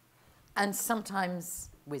 And sometimes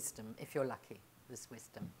wisdom, if you're lucky, there's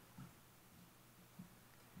wisdom.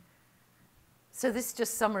 So this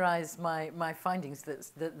just summarized my findings,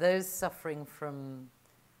 that those suffering from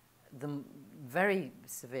the very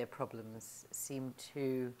severe problems seem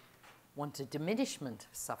to want a diminishment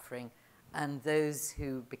of suffering, and those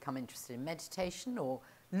who become interested in meditation or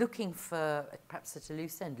looking for, perhaps at a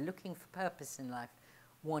loose end, looking for purpose in life,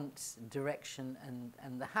 want direction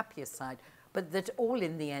and the happier side, but that all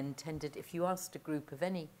in the end tended, if you asked a group of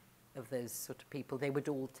any of those sort of people, they would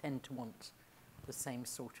all tend to want the same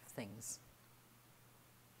sort of things.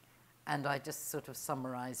 And I just sort of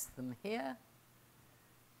summarized them here.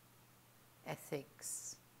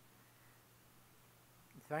 Ethics,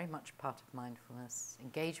 very much part of mindfulness,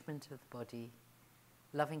 engagement of the body,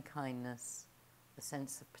 loving kindness, a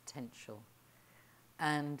sense of potential.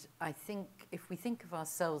 And I think if we think of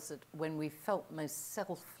ourselves that when we felt most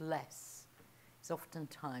selfless, it's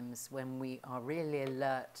oftentimes when we are really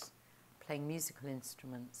alert, playing musical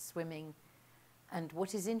instruments, swimming. And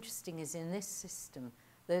what is interesting is in this system,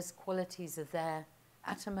 those qualities are there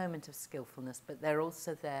at a moment of skillfulness, but they're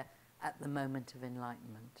also there at the moment of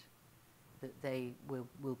enlightenment, that they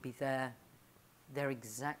will be there. They're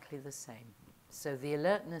exactly the same. So the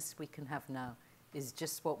alertness we can have now is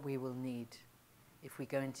just what we will need if we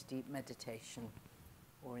go into deep meditation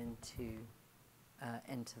or into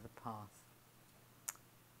enter the path.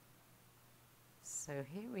 So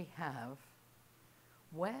here we have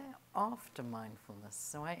where after mindfulness.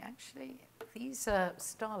 So these are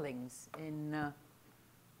starlings in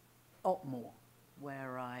Otmore,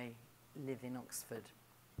 where I live in Oxford.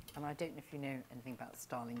 And I don't know if you know anything about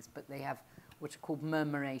starlings, but they have what are called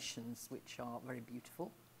murmurations, which are very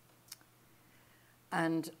beautiful.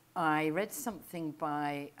 And I read something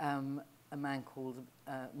by a man called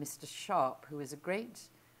Mr. Sharp, who is a great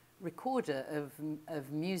recorder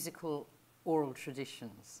of musical oral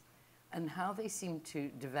traditions and how they seem to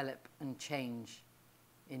develop and change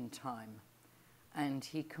in time. And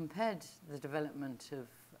he compared the development of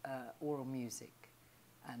oral music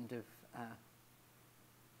and of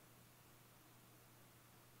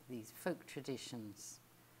these folk traditions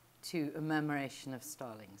to a murmuration of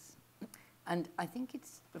starlings. And I think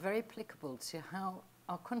it's very applicable to how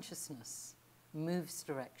our consciousness moves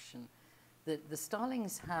direction, that the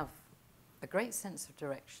starlings have a great sense of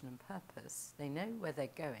direction and purpose. They know where they're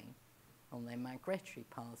going on their migratory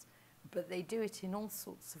paths, but they do it in all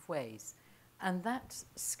sorts of ways. And that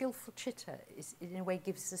skillful chitter is, in a way,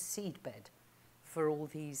 gives a seedbed for all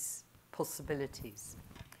these possibilities.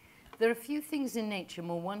 There are few things in nature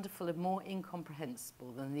more wonderful and more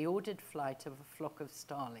incomprehensible than the ordered flight of a flock of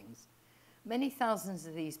starlings. Many thousands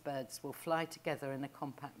of these birds will fly together in a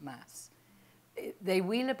compact mass. They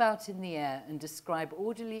wheel about in the air and describe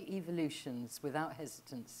orderly evolutions without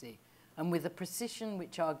hesitancy and with a precision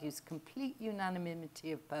which argues complete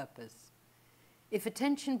unanimity of purpose. If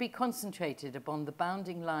attention be concentrated upon the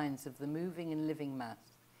bounding lines of the moving and living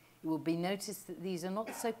mass, it will be noticed that these are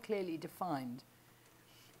not so clearly defined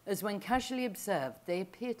as when casually observed they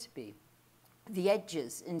appear to be. The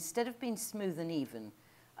edges, instead of being smooth and even,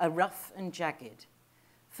 are rough and jagged.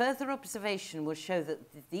 Further observation will show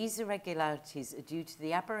that these irregularities are due to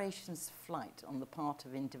the aberrations of flight on the part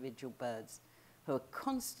of individual birds, who are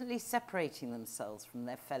constantly separating themselves from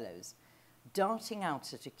their fellows, darting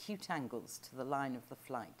out at acute angles to the line of the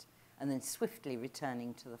flight, and then swiftly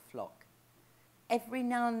returning to the flock. Every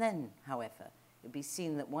now and then, however, it will be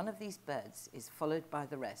seen that one of these birds is followed by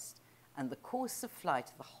the rest, and the course of flight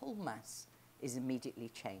of the whole mass is immediately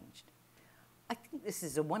changed. I think this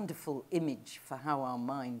is a wonderful image for how our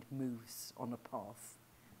mind moves on a path,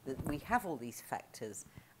 that we have all these factors,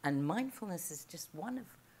 and mindfulness is just one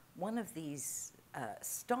of these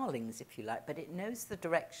starlings, if you like, but it knows the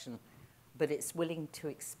direction, but it's willing to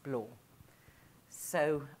explore.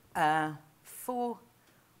 So for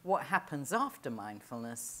what happens after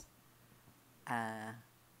mindfulness,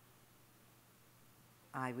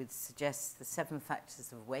 I would suggest the 7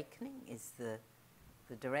 factors of awakening is the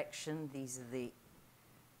direction. These are the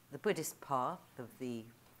Buddhist path of the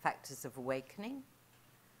factors of awakening.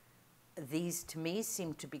 These, to me,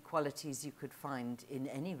 seem to be qualities you could find in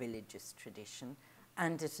any religious tradition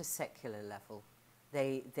and at a secular level.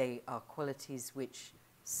 They are qualities which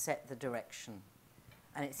set the direction.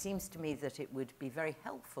 And it seems to me that it would be very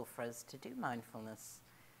helpful for us to do mindfulness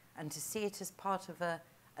and to see it as part of a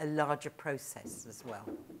larger process as well,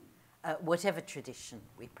 whatever tradition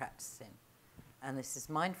we practice in. And this is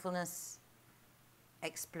mindfulness,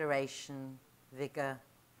 exploration, vigor,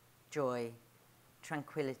 joy,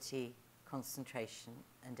 tranquility, concentration,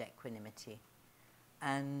 and equanimity.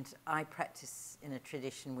 And I practice in a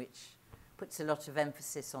tradition which puts a lot of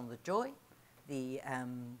emphasis on the joy. The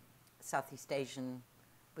Southeast Asian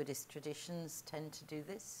Buddhist traditions tend to do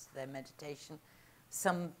this, their meditation.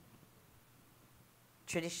 Some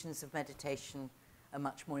traditions of meditation are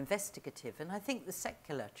much more investigative, and I think the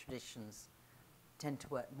secular traditions tend to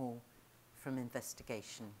work more from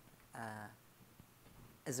investigation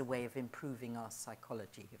as a way of improving our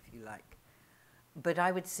psychology, if you like. But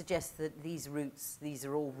I would suggest that these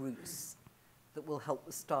are all routes that will help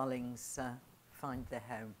the starlings find their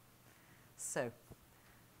home. So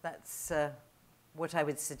that's what I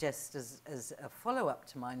would suggest as a follow-up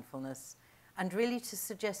to mindfulness, and really to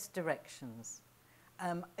suggest directions.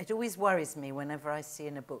 It always worries me whenever I see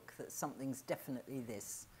in a book that something's definitely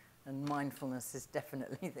this, and mindfulness is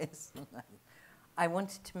definitely this. I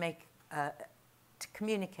wanted to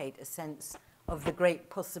communicate a sense of the great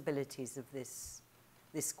possibilities of this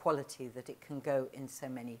quality, that it can go in so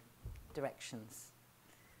many directions.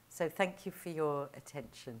 So thank you for your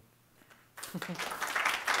attention.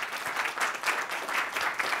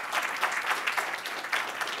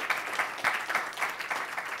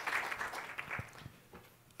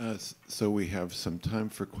 So we have some time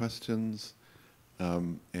for questions,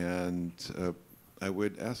 and I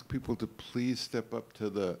would ask people to please step up to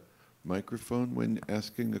the microphone when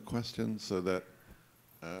asking a question so that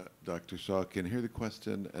Dr. Shaw can hear the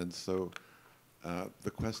question, and so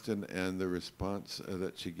the question and the response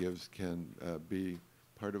that she gives can be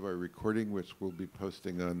part of our recording, which we'll be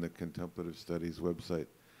posting on the Contemplative Studies website.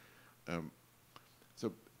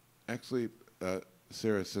 So actually,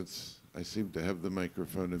 Sarah, since I seem to have the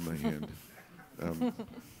microphone in my hand,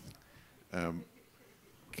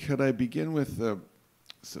 could I begin with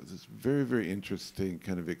this very, very interesting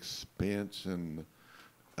kind of expansion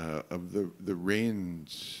of the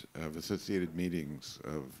range of associated meanings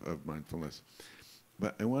of mindfulness?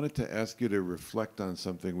 But I wanted to ask you to reflect on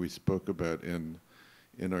something we spoke about in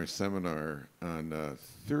our seminar on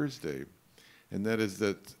Thursday, and that is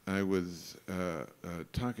that I was I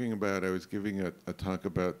was giving a talk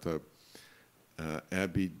about the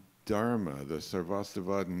Abhidharma, the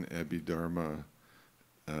Sarvastivadin Abhidharma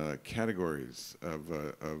categories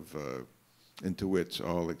into which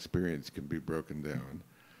all experience can be broken down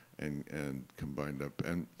and combined up.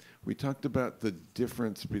 And we talked about the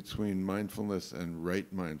difference between mindfulness and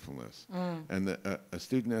right mindfulness. And a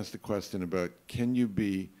student asked a question about, can you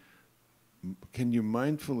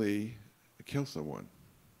mindfully kill someone?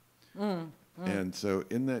 And so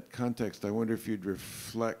in that context, I wonder if you'd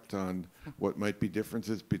reflect on what might be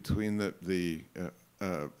differences between the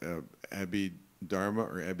Abhidharma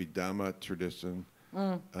or Abhidhamma tradition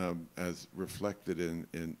as reflected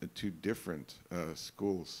in two different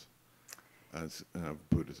schools as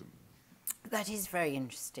Buddhism. That is very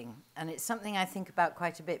interesting, and it's something I think about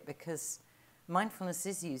quite a bit because mindfulness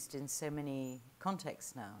is used in so many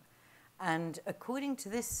contexts now. And according to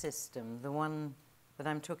this system, the one that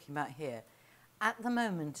I'm talking about here, at the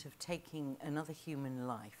moment of taking another human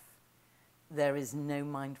life, there is no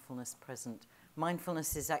mindfulness present.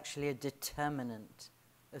 Mindfulness is actually a determinant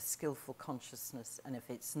of skillful consciousness, and if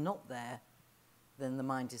it's not there, then the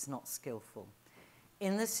mind is not skillful.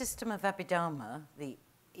 In the system of Abhidharma, the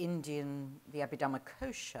Abhidhamma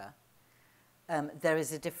kosha, there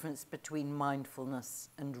is a difference between mindfulness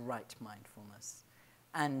and right mindfulness.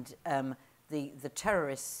 And the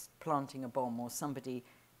terrorist planting a bomb or somebody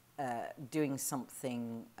doing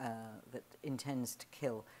something that intends to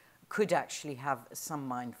kill could actually have some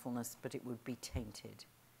mindfulness, but it would be tainted.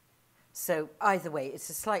 So either way, it's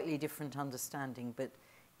a slightly different understanding, but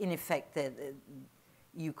in effect,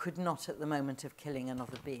 you could not, at the moment of killing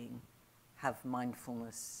another being, have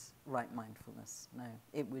mindfulness, right mindfulness. No,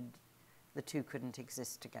 the two couldn't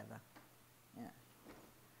exist together. Yeah.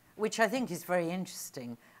 Which I think is very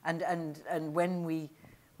interesting. And when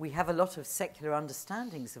we have a lot of secular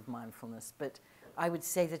understandings of mindfulness, but I would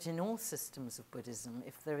say that in all systems of Buddhism,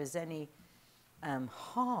 if there is any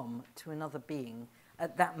harm to another being,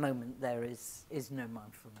 at that moment there is no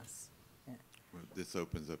mindfulness. Yeah. Well, this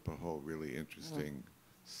opens up a whole really interesting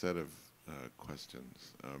set of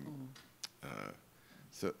questions.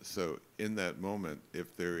 So in that moment,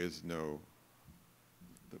 if there's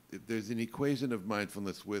an equation of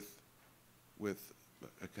mindfulness with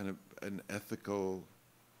a kind of an ethical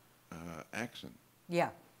action. Yeah,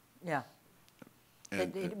 yeah.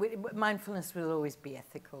 Mindfulness will always be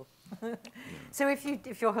ethical. Yeah. So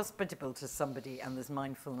if you're hospitable to somebody and there's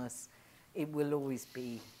mindfulness, it will always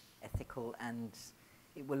be ethical, and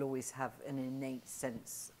it will always have an innate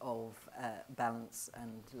sense of balance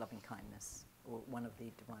and loving kindness, or one of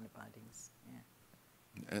the divine abidings.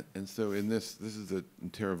 Yeah. And so in this is the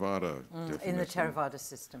Theravada definition. In the Theravada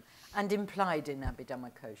system, and implied in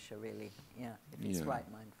Abhidhamma kosha, really. Yeah, if it's right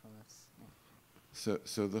mindfulness. Yeah.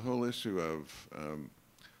 So the whole issue of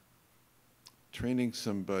training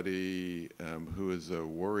somebody who is a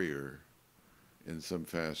warrior in some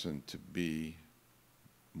fashion to be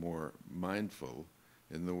more mindful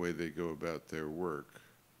in the way they go about their work,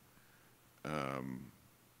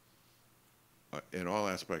 in all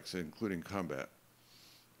aspects, including combat.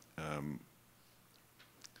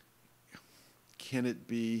 Can it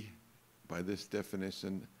be, by this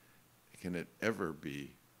definition, can it ever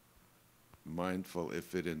be mindful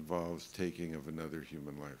if it involves taking of another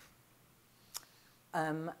human life?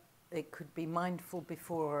 It could be mindful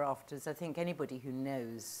before or afterwards. I think anybody who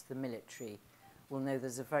knows the military will know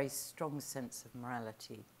there's a very strong sense of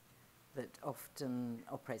morality that often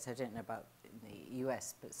operates. I don't know about in the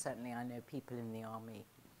US, but certainly I know people in the army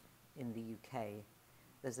in the UK.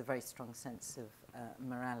 There's a very strong sense of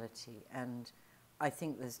morality, and I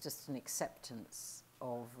think there's just an acceptance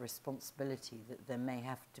of responsibility that there may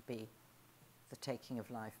have to be the taking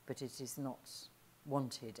of life, but it is not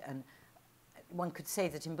wanted. And one could say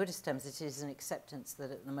that in Buddhist terms it is an acceptance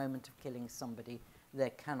that at the moment of killing somebody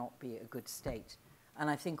there cannot be a good state. And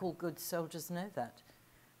I think all good soldiers know that.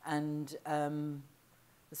 And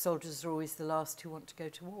the soldiers are always the last who want to go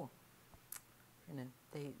to war. You know,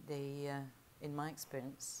 they in my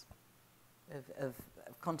experience of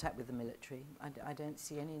contact with the military, I don't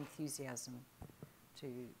see any enthusiasm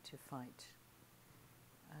to fight.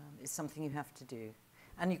 It's something you have to do.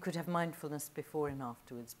 And you could have mindfulness before and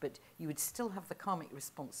afterwards, but you would still have the karmic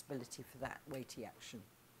responsibility for that weighty action.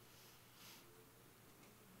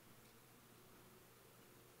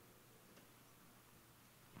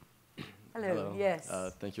 Hello. Yes.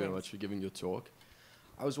 Thank you very much for giving your talk.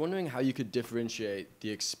 I was wondering how you could differentiate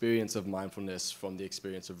the experience of mindfulness from the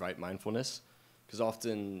experience of right mindfulness, because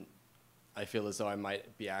often I feel as though I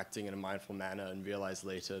might be acting in a mindful manner and realize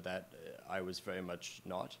later that I was very much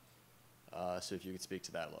not. So if you could speak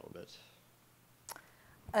to that a little bit.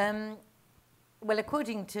 Well,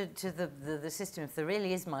 according to the system, if there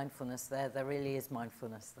really is mindfulness there, there really is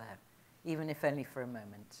mindfulness there, even if only for a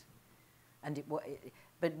moment. And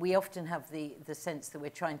but we often have the sense that we're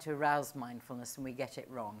trying to arouse mindfulness and we get it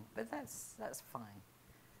wrong. But that's fine.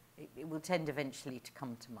 It will tend eventually to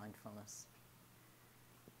come to mindfulness.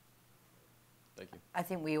 Thank you. I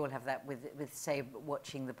think we all have that with say,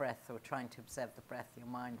 watching the breath or trying to observe the breath. Your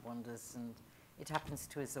mind wanders, and it happens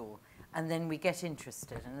to us all. And then we get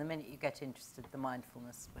interested, and the minute you get interested, the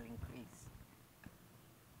mindfulness will increase.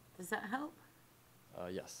 Does that help?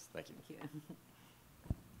 Yes, thank you. Thank you.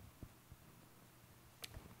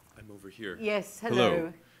 I'm over here. Yes,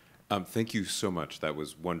 hello. Thank you so much. That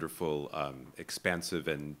was wonderful, expansive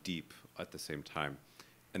and deep at the same time.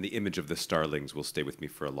 And the image of the starlings will stay with me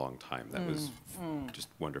for a long time. That was just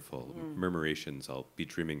wonderful. Murmurations, I'll be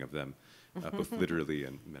dreaming of them, both literally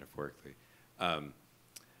and metaphorically.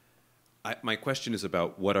 My question is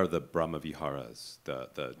about what are the Brahma Viharas,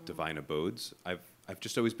 the divine abodes. I've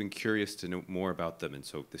just always been curious to know more about them, and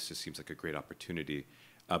so this just seems like a great opportunity.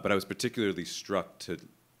 But I was particularly struck to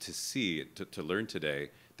learn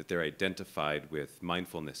today that they're identified with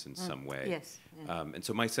mindfulness in some way. Yes. Yeah. And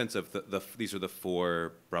so my sense of these are the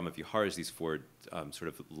four Brahma Viharas, these four sort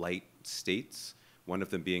of light states, one of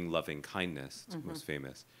them being loving kindness, it's most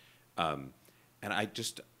famous. And I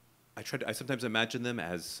sometimes imagine them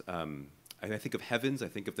as, I think of heavens, I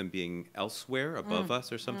think of them being elsewhere above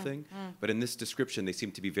us or something. But in this description, they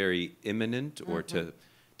seem to be very immanent or to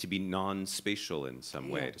be non-spatial in some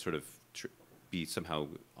way, to sort of be somehow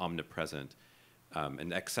omnipresent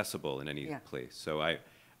and accessible in any place. So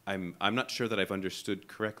I'm not sure that I've understood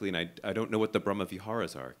correctly, and I don't know what the Brahma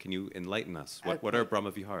Viharas are. Can you enlighten us? What are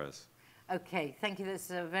Brahma Viharas? Okay, thank you. That's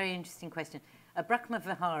a very interesting question. A Brahma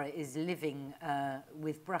Vihara is living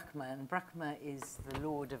with Brahma, and Brahma is the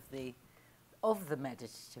lord of the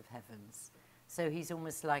meditative heavens. So he's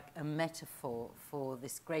almost like a metaphor for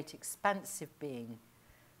this great expansive being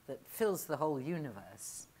that fills the whole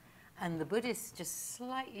universe. And the Buddhists just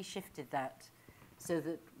slightly shifted that so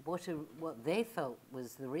that what they felt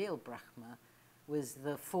was the real Brahma was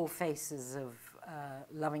the four faces of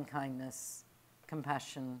loving kindness,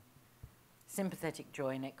 compassion, sympathetic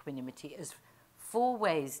joy, and equanimity as four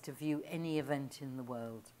ways to view any event in the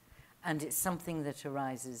world. And it's something that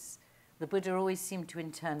arises. The Buddha always seemed to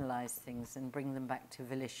internalize things and bring them back to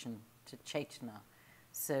volition, to chaitana.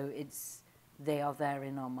 So they are there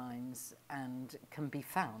in our minds and can be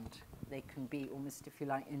found. They can be almost, if you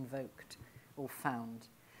like, invoked or found.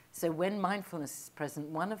 So when mindfulness is present,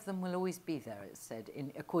 one of them will always be there, it's said,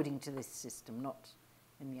 according to this system, not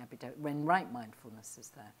in the Abhidhamma. When right mindfulness is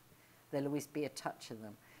there, there'll always be a touch of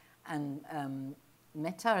them. And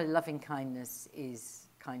metta, loving kindness, is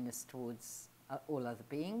kindness towards all other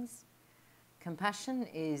beings. Compassion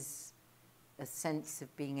is a sense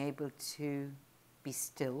of being able to be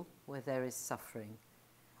still where there is suffering,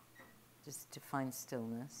 just to find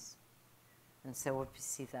stillness. And so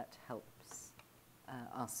obviously that helps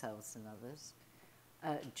ourselves and others.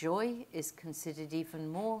 Joy is considered even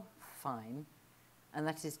more fine, and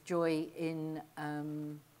that is joy in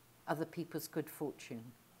other people's good fortune.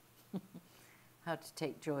 How to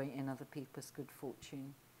take joy in other people's good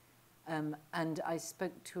fortune. And I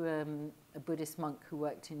spoke to a Buddhist monk who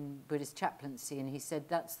worked in Buddhist chaplaincy, and he said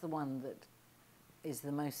that's the one that is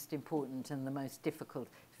the most important and the most difficult.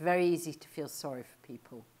 It's very easy to feel sorry for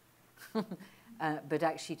people. But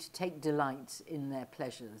actually to take delight in their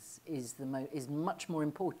pleasures is much more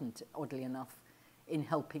important, oddly enough, in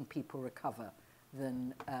helping people recover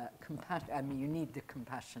than compassion. I mean, you need the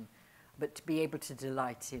compassion, but to be able to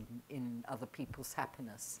delight in other people's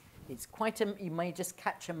happiness, it's you may just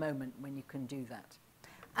catch a moment when you can do that.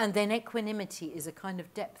 And then equanimity is a kind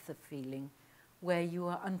of depth of feeling where you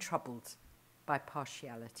are untroubled by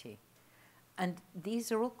partiality. And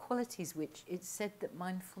these are all qualities which it's said that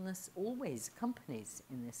mindfulness always accompanies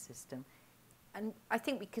in this system. And I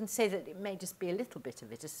think we can say that it may just be a little bit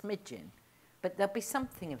of it, a smidgen, but there'll be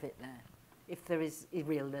something of it there if there is a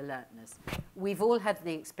real alertness. We've all had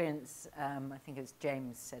the experience, I think as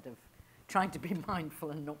James said, of trying to be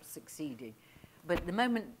mindful and not succeeding. But the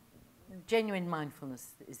moment genuine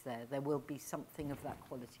mindfulness is there, there will be something of that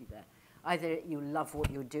quality there. Either you love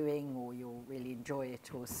what you're doing or you'll really enjoy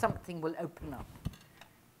it, or something will open up.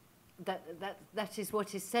 That is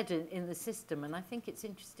what is said in the system, and I think it's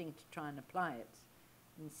interesting to try and apply it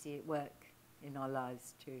and see it work in our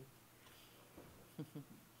lives too.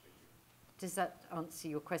 Does that answer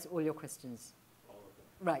your all your questions? All of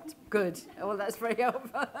them. Right, good. Well, that's very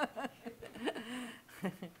helpful.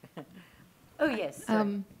 Oh, yes.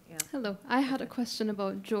 Yeah. Hello. I had a question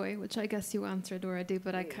about joy, which I guess you answered already,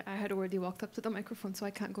 but I had already walked up to the microphone, so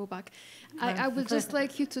I can't go back. I would just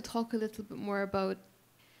like you to talk a little bit more about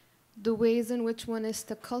the ways in which one is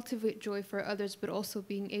to cultivate joy for others, but also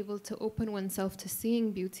being able to open oneself to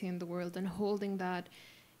seeing beauty in the world and holding that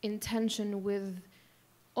intention with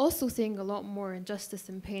also seeing a lot more injustice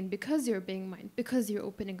and pain because you're being mindful, because you're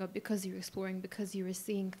opening up, because you're exploring, because you're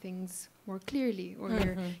seeing things more clearly,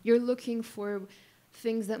 or you're looking for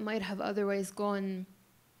things that might have otherwise gone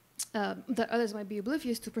that others might be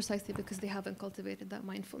oblivious to precisely because they haven't cultivated that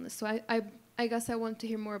mindfulness. So I guess I want to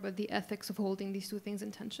hear more about the ethics of holding these two things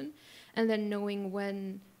in tension, and then knowing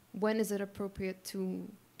when is it appropriate to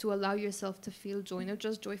allow yourself to feel joy, not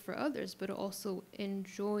just joy for others, but also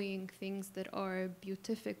enjoying things that are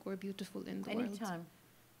beatific or beautiful in the world. Anytime.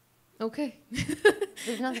 Okay.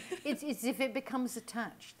 There's nothing. It's if it becomes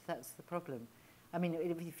attached, that's the problem. I mean,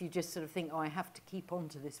 if you just sort of think, oh, I have to keep on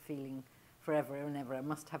to this feeling forever and ever, I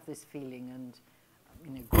must have this feeling, and, you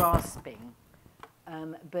know, grasping.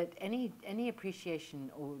 But any appreciation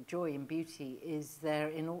or joy and beauty is there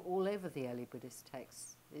in all over the early Buddhist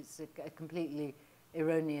texts. It's a completely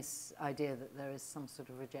erroneous idea that there is some sort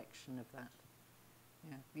of rejection of that.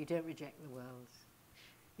 Yeah, you don't reject the world.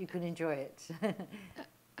 You can enjoy it.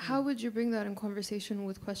 How would you bring that in conversation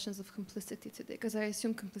with questions of complicity today? Because I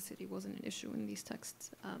assume complicity wasn't an issue in these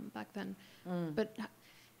texts back then. But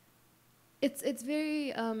it's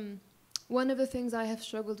very... one of the things I have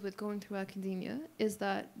struggled with going through academia is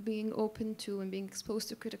that being open to and being exposed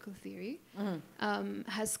to critical theory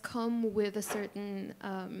has come with a certain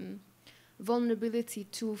vulnerability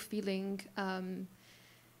to feeling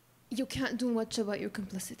you can't do much about your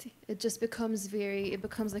complicity. It just becomes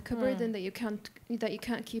like a burden that you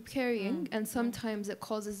can't keep carrying, and sometimes it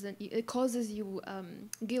causes you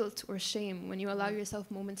guilt or shame when you allow yourself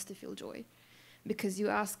moments to feel joy, because you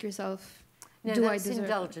ask yourself, no, do I that's deserve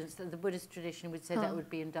indulgence. The Buddhist tradition would say that would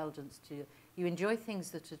be indulgence to you. You enjoy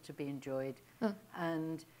things that are to be enjoyed,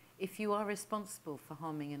 and if you are responsible for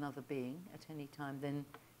harming another being at any time, then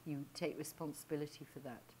you take responsibility for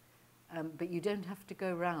that. But you don't have to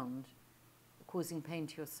go round causing pain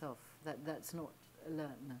to yourself. That's not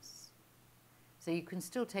alertness. So you can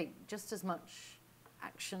still take just as much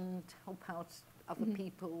action to help out other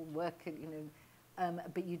people, work,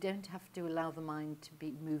 but you don't have to allow the mind to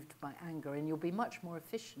be moved by anger, and you'll be much more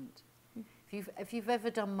efficient. If you've ever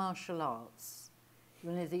done martial arts,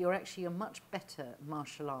 you'll know that you're actually a much better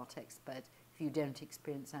martial art expert if you don't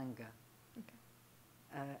experience anger. Okay.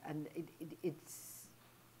 And it's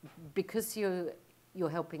because you're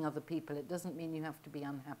helping other people, it doesn't mean you have to be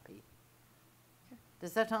unhappy. Okay.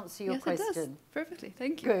 Does that answer your question? Yes, it does. Perfectly.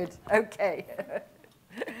 Thank you. Good. Okay.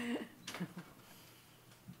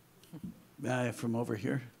 From over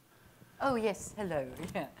here. Oh yes. Hello.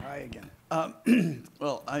 Yeah. Hi again.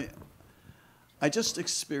 Well, I just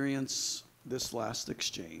experienced this last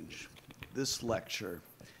exchange, this lecture,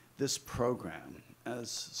 this program as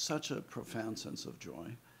such a profound sense of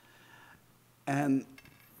joy.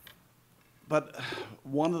 But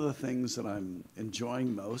one of the things that I'm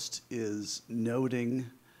enjoying most is noting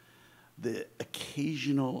the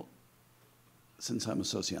occasional, since I'm a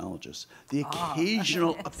sociologist, the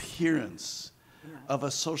occasional appearance of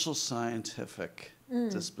a social scientific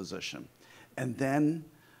disposition, and then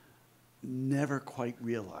never quite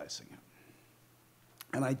realizing it.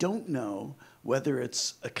 And I don't know whether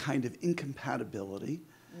it's a kind of incompatibility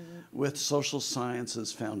with social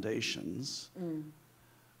science's foundations.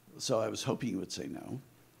 So I was hoping you would say no.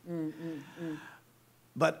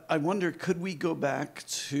 But I wonder, could we go back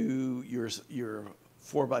to your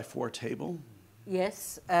 4x4 table?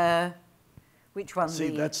 Yes. Which one? See,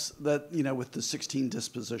 that's with the 16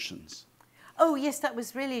 dispositions. Oh yes, that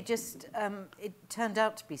was really just. It turned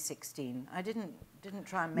out to be 16. I didn't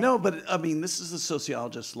try and make. No, but I mean, this is the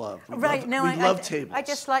sociologist's love. We right. love tables. I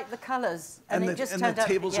just like the colours, and it just turned out. And the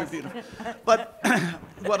tables are beautiful. But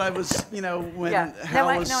what I was, when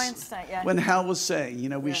when Hal was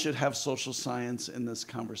saying, we should have social science in this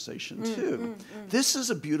conversation too. This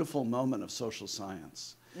is a beautiful moment of social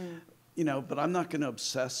science. But I'm not going to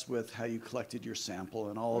obsess with how you collected your sample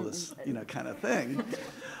and all of this, kind of thing.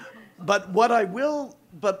 But what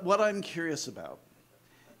I'm curious about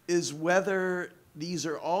is whether these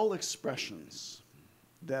are all expressions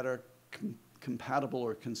that are compatible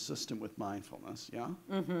or consistent with mindfulness, yeah?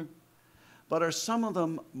 But are some of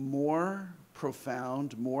them more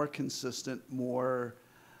profound, more consistent, more,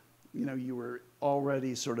 you were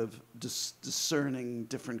already sort of discerning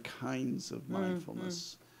different kinds of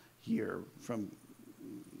mindfulness here from,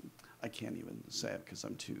 I can't even say it because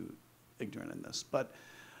I'm too ignorant in this, but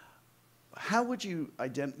how would you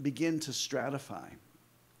begin to stratify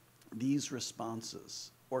these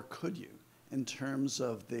responses, or could you, in terms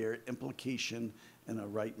of their implication in a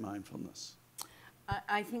right mindfulness?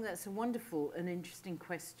 I think that's a wonderful and interesting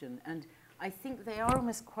question, and I think they are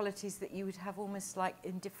almost qualities that you would have almost like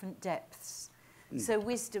in different depths. So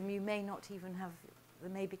wisdom, you may not even have,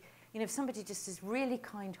 maybe, if somebody just is really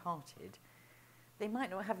kind-hearted, they might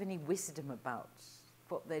not have any wisdom about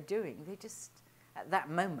what they're doing. They just, at that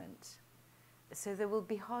moment, so there will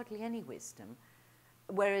be hardly any wisdom.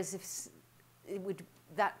 whereas if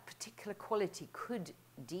that particular quality could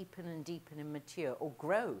deepen and deepen and mature, or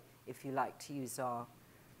grow, if you like to use our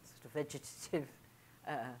sort of vegetative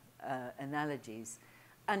analogies.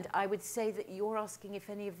 And I would say that you're asking if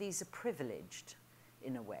any of these are privileged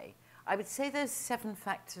in a way. I would say those 7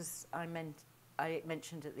 factors I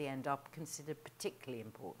mentioned at the end are considered particularly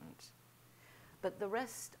important. But the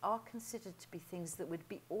rest are considered to be things that would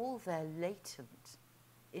be all there latent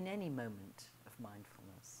in any moment of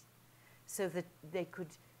mindfulness. So that they could,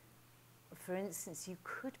 for instance, you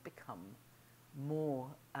could become more,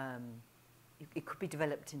 it could be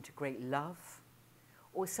developed into great love,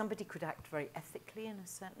 or somebody could act very ethically in a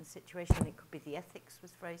certain situation. It could be the ethics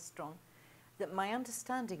was very strong. That my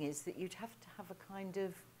understanding is that you'd have to have a kind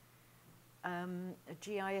of a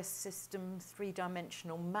GIS system,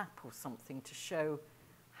 3-dimensional map or something to show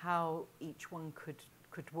how each one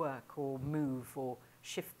could work or move or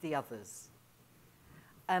shift the others.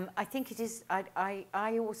 I think it is,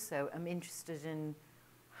 I also am interested in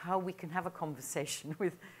how we can have a conversation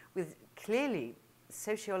with clearly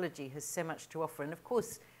sociology has so much to offer. And of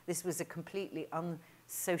course, this was a completely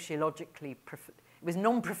unsociologically, it was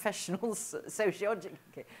non-professional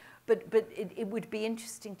sociologically. But it would be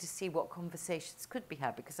interesting to see what conversations could be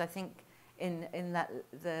had, because I think in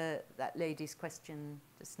that lady's question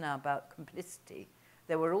just now about complicity,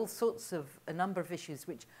 there were all sorts of, a number of issues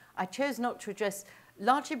which I chose not to address,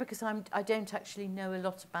 largely because I don't actually know a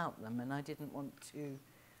lot about them, and I didn't want to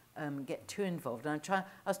get too involved. And I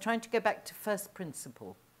was trying to go back to first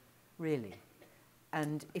principle, really.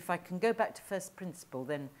 And if I can go back to first principle,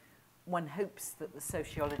 then one hopes that the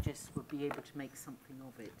sociologists will be able to make something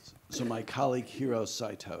of it. So my colleague Hiro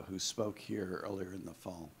Saito, who spoke here earlier in the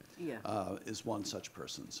fall, yeah. is one such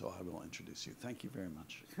person, so I will introduce you. Thank you very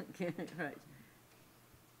much. Okay, right.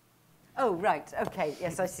 Oh, right, okay,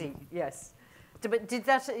 yes, I see, yes. But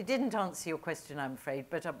it didn't answer your question, I'm afraid,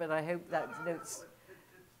 but I hope that notes.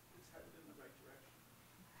 It's headed in the right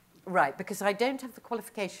direction. Right, because I don't have the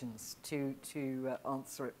qualifications to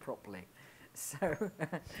answer it properly. So,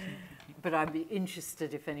 but I'd be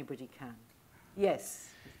interested if anybody can. Yes,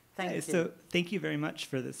 thank you. So thank you very much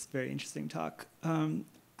for this very interesting talk.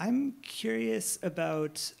 I'm curious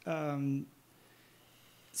about,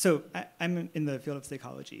 so I'm in the field of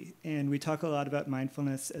psychology, and we talk a lot about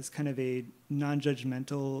mindfulness as kind of a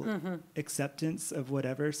non-judgmental acceptance of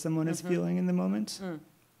whatever someone is feeling in the moment.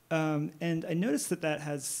 And I noticed that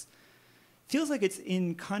feels like it's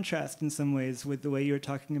in contrast in some ways with the way you were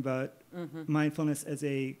talking about mindfulness as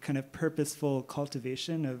a kind of purposeful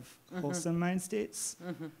cultivation of wholesome mind states,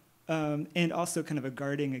 and also kind of a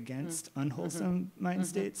guarding against unwholesome mind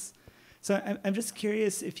states. So I'm just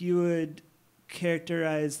curious if you would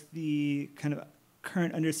characterize the kind of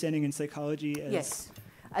current understanding in psychology as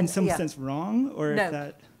in some sense wrong, or no, if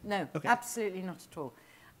that... No, okay. Absolutely not at all.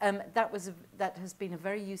 That has been a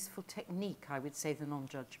very useful technique, I would say, the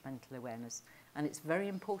non-judgmental awareness. And it's very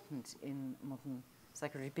important in modern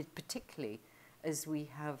psychology, particularly as we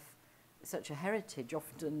have such a heritage.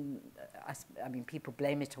 Often, I mean, people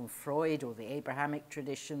blame it on Freud or the Abrahamic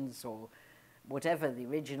traditions or whatever, the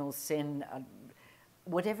original sin.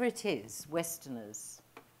 Whatever it is, Westerners,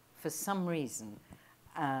 for some reason,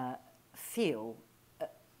 feel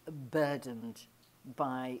burdened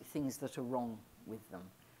by things that are wrong with them.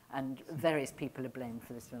 And various people are blamed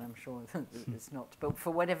for this, and I'm sure it's not. But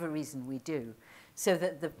for whatever reason, we do. So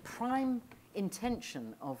that the prime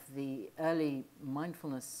intention of the early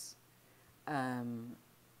mindfulness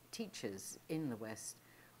teachers in the West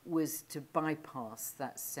was to bypass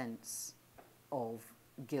that sense of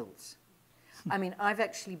guilt. I mean, I've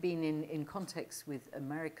actually been in context with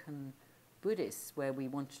American Buddhists where we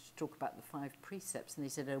wanted to talk about the 5 precepts, and they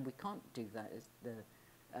said, oh, we can't do that,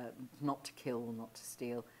 not to kill, not to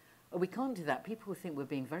steal. Oh, we can't do that. People think we're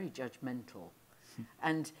being very judgmental.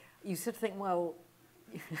 And you sort of think, well,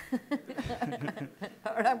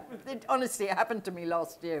 honestly, it happened to me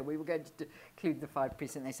last year. We were going to include the 5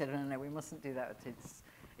 precepts, and they said, no, we mustn't do that.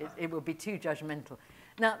 It will be too judgmental.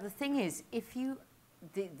 Now, the thing is, if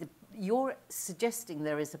you're suggesting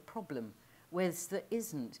there is a problem, whereas there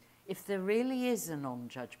isn't. If there really is a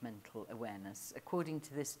non-judgmental awareness, according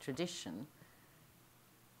to this tradition,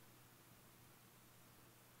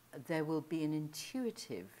 there will be an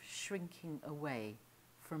intuitive shrinking away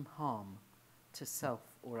from harm to self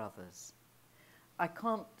or others. I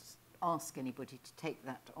can't ask anybody to take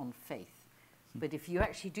that on faith, but if you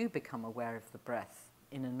actually do become aware of the breath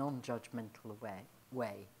in a non-judgmental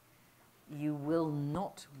way, you will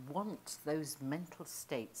not want those mental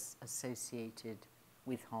states associated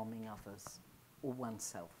with harming others or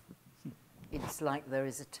oneself. It's like there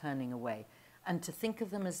is a turning away. And to think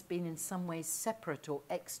of them as being in some ways separate or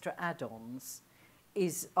extra add-ons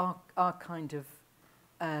is our kind of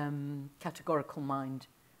categorical mind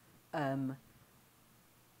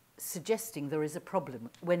suggesting there is a problem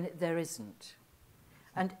when there isn't.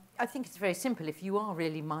 And I think it's very simple. If you are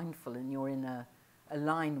really mindful and you're in a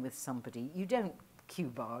line with somebody, you don't cue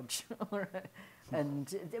barge.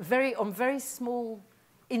 And on very small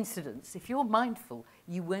incidents, if you're mindful,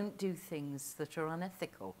 you won't do things that are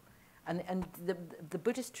unethical. And the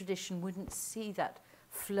Buddhist tradition wouldn't see that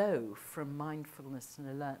flow from mindfulness and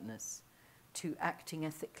alertness to acting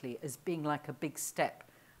ethically as being like a big step.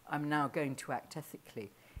 I'm now going to act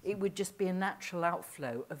ethically. It would just be a natural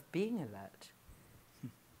outflow of being alert.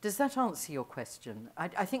 Does that answer your question?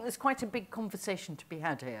 I think there's quite a big conversation to be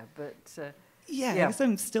had here, but... I guess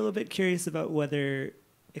I'm still a bit curious about whether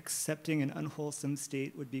accepting an unwholesome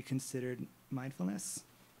state would be considered mindfulness.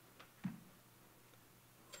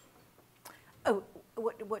 Oh,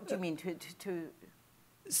 what do you mean to...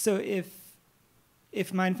 So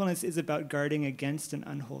if mindfulness is about guarding against an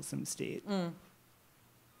unwholesome state,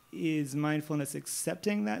 is mindfulness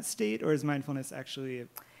accepting that state, or is mindfulness actually...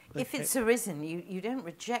 If it's arisen, you don't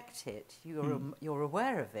reject it. You're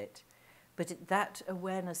aware of it. But that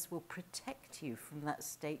awareness will protect you from that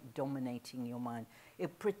state dominating your mind.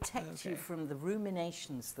 It protects you from the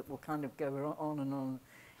ruminations that will kind of go on and on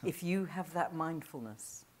if you have that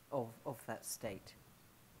mindfulness of that state.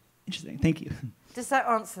 Interesting. Thank you. Does that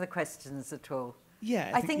answer the questions at all?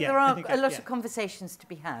 Yeah. I think there are a lot of conversations to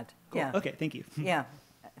be had. Cool. Yeah. Okay, thank you. Yeah.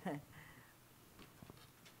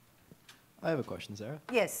 I have a question, Sarah.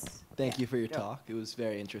 Yes. Thank you for your talk. It was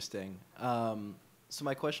very interesting. So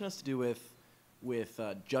my question has to do with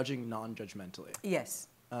judging non-judgmentally. Yes.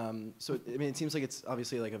 So I mean, it seems like it's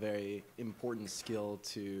obviously like a very important skill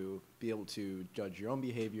to be able to judge your own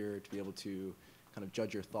behavior, to be able to kind of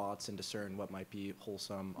judge your thoughts and discern what might be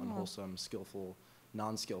wholesome, unwholesome, skillful,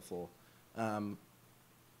 non-skillful.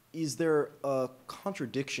 Is there a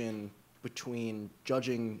contradiction between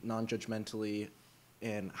judging non-judgmentally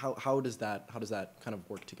and how does that kind of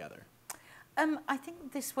work together? I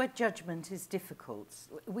think this word judgment is difficult.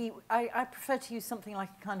 I prefer to use something like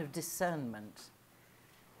a kind of discernment.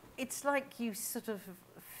 It's like you sort of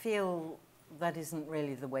feel that isn't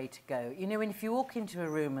really the way to go. You know, and if you walk into a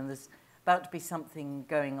room and there's about to be something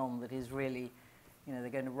going on that is really, you know,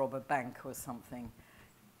 they're going to rob a bank or something,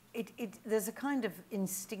 there's a kind of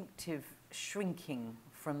instinctive shrinking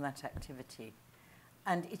from that activity.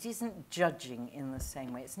 And it isn't judging in the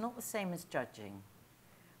same way. It's not the same as judging,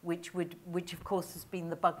 which of course has been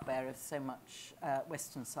the bugbear of so much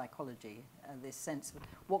Western psychology, this sense of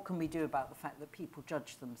what can we do about the fact that people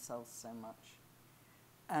judge themselves so much.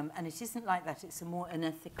 And it isn't like that. It's a more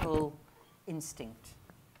unethical instinct.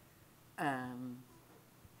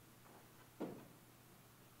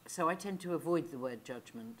 So I tend to avoid the word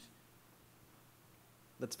judgment.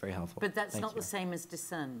 That's very helpful. But that's Thank not you. the same as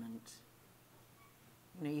discernment.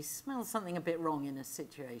 You know, you smell something a bit wrong in a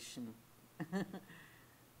situation.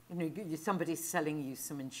 You know, somebody's selling you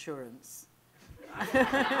some insurance.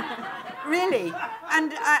 Really?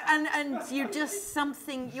 And you just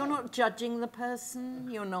you're not judging the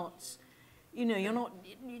person, you're not,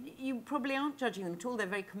 you probably aren't judging them at all, they're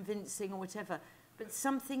very convincing or whatever, but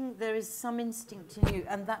there is some instinct in you,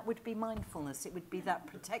 and that would be mindfulness, it would be that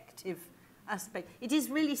protective aspect. It is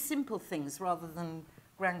really simple things rather than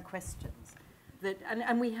grand questions.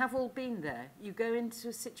 And we have all been there. You go into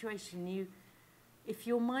a situation, if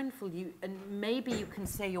you're mindful, and maybe you can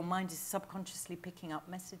say your mind is subconsciously picking up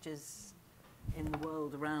messages in the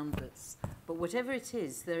world around us, but whatever it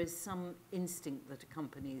is, there is some instinct that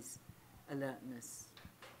accompanies alertness.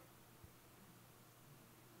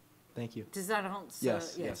 Thank you. Does that answer?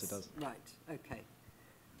 Yes, it does. Right, okay.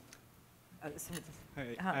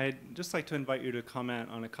 Hi. I'd just like to invite you to comment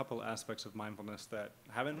on a couple aspects of mindfulness that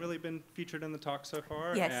haven't really been featured in the talk so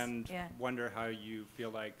far, and wonder how you feel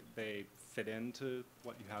like they fit into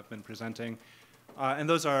what you have been presenting. And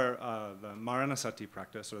those are the Maranasati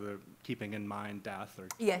practice, or the keeping in mind death, or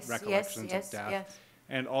recollections of death.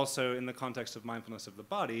 And also in the context of mindfulness of the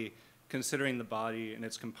body, considering the body and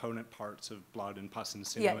its component parts of blood and pus and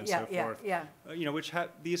sinew and so forth. You know,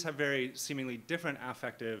 these have very seemingly different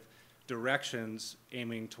affective directions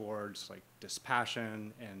aiming towards like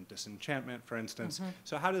dispassion and disenchantment, for instance.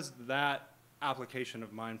 So how does that application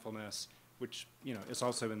of mindfulness, which is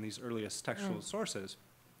also in these earliest textual sources,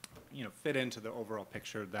 fit into the overall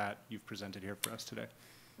picture that you've presented here for us today?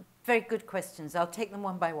 Very good questions. I'll take them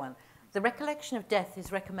one by one. The recollection of death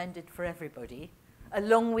is recommended for everybody,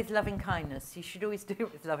 along with loving kindness. You should always do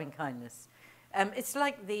it with loving kindness. It's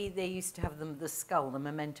like they used to have the skull, the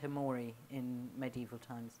memento mori in medieval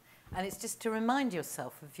times. And it's just to remind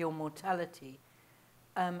yourself of your mortality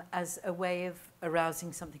as a way of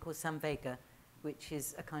arousing something called samvega, which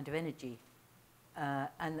is a kind of energy.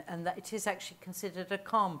 And that it is actually considered a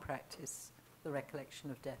calm practice, the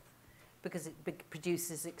recollection of death, because it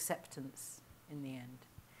produces acceptance in the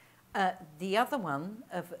end. The other one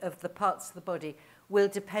of the parts of the body will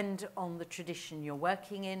depend on the tradition you're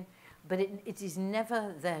working in, but it is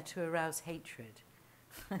never there to arouse hatred.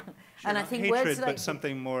 Sure, and I think hatred, words like but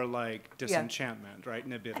something more like disenchantment, right?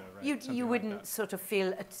 Nibbida, right? You wouldn't like sort of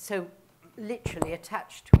feel so literally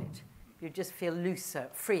attached to it. You just feel looser,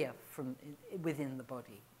 freer from within the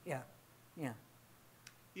body. Yeah, yeah.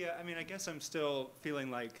 Yeah, I mean, I guess I'm still feeling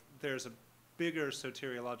like there's a bigger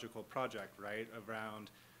soteriological project, right,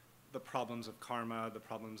 around the problems of karma, the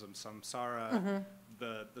problems of samsara,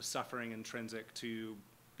 the suffering intrinsic to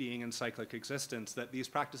being in cyclic existence, that these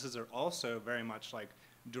practices are also very much like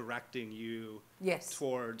directing you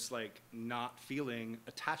towards like not feeling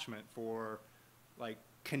attachment for like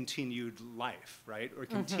continued life, right? Or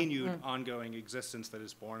continued ongoing existence that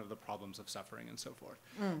is born of the problems of suffering and so forth.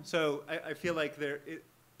 So I feel like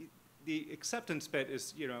the acceptance bit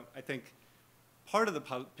is, you know, I think part of the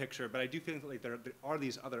picture, but I do feel like there are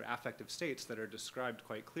these other affective states that are described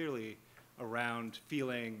quite clearly around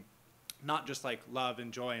feeling not just like love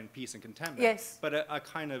and joy and peace and contentment, but a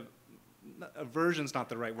kind of, aversion's not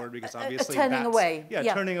the right word, because obviously turning away.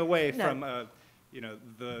 Yeah, turning away from, you know,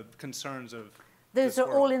 the concerns of those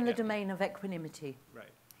are all in the yeah. domain of equanimity. Right.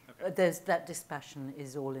 Okay. There's that dispassion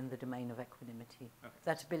is all in the domain of equanimity. Okay.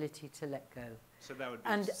 That ability to let go. So that would be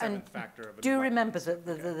the seventh factor of do remember that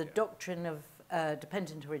the doctrine of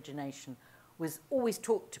dependent origination was always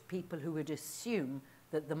taught to people who would assume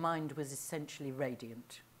that the mind was essentially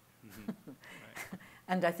radiant. Right.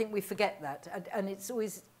 And I think we forget that. And it's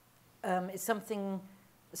always, it's something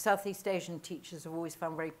Southeast Asian teachers have always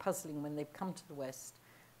found very puzzling when they've come to the West,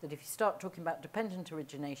 that if you start talking about dependent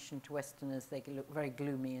origination to Westerners, they can look very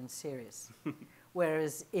gloomy and serious.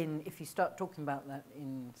 Whereas if you start talking about that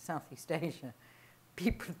in Southeast Asia,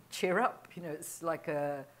 people cheer up. You know, it's like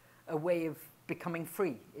a way of becoming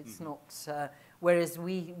free. It's not, whereas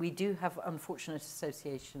we do have unfortunate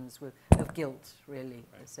associations of guilt, really,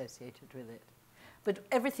 associated with it. But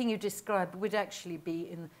everything you describe would actually be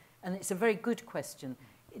in, and it's a very good question.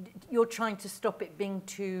 You're trying to stop it being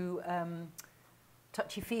too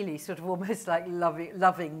touchy-feely, sort of almost like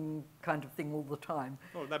loving kind of thing all the time.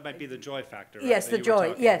 Well, that might be the joy factor, right? Yes, the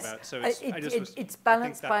joy, yes. About. So it's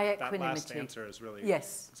balanced by equanimity. That last answer is really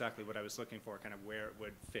exactly what I was looking for, kind of where it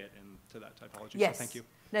would fit into that typology. Yes. So thank you.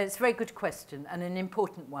 No, it's a very good question and an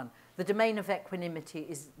important one. The domain of equanimity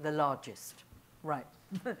is the largest. Right.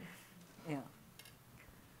 Yeah.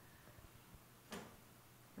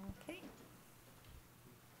 Okay.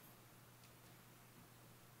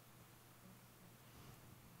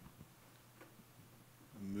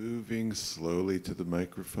 Moving slowly to the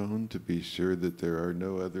microphone to be sure that there are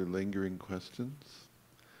no other lingering questions.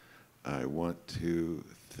 I want to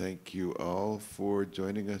thank you all for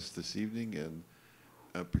joining us this evening and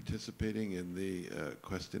participating in the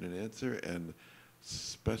question and answer, and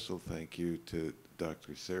special thank you to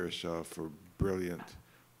Dr. Sarah Shaw for brilliant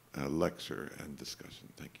lecture and discussion.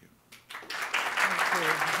 Thank you.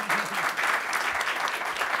 Thank you.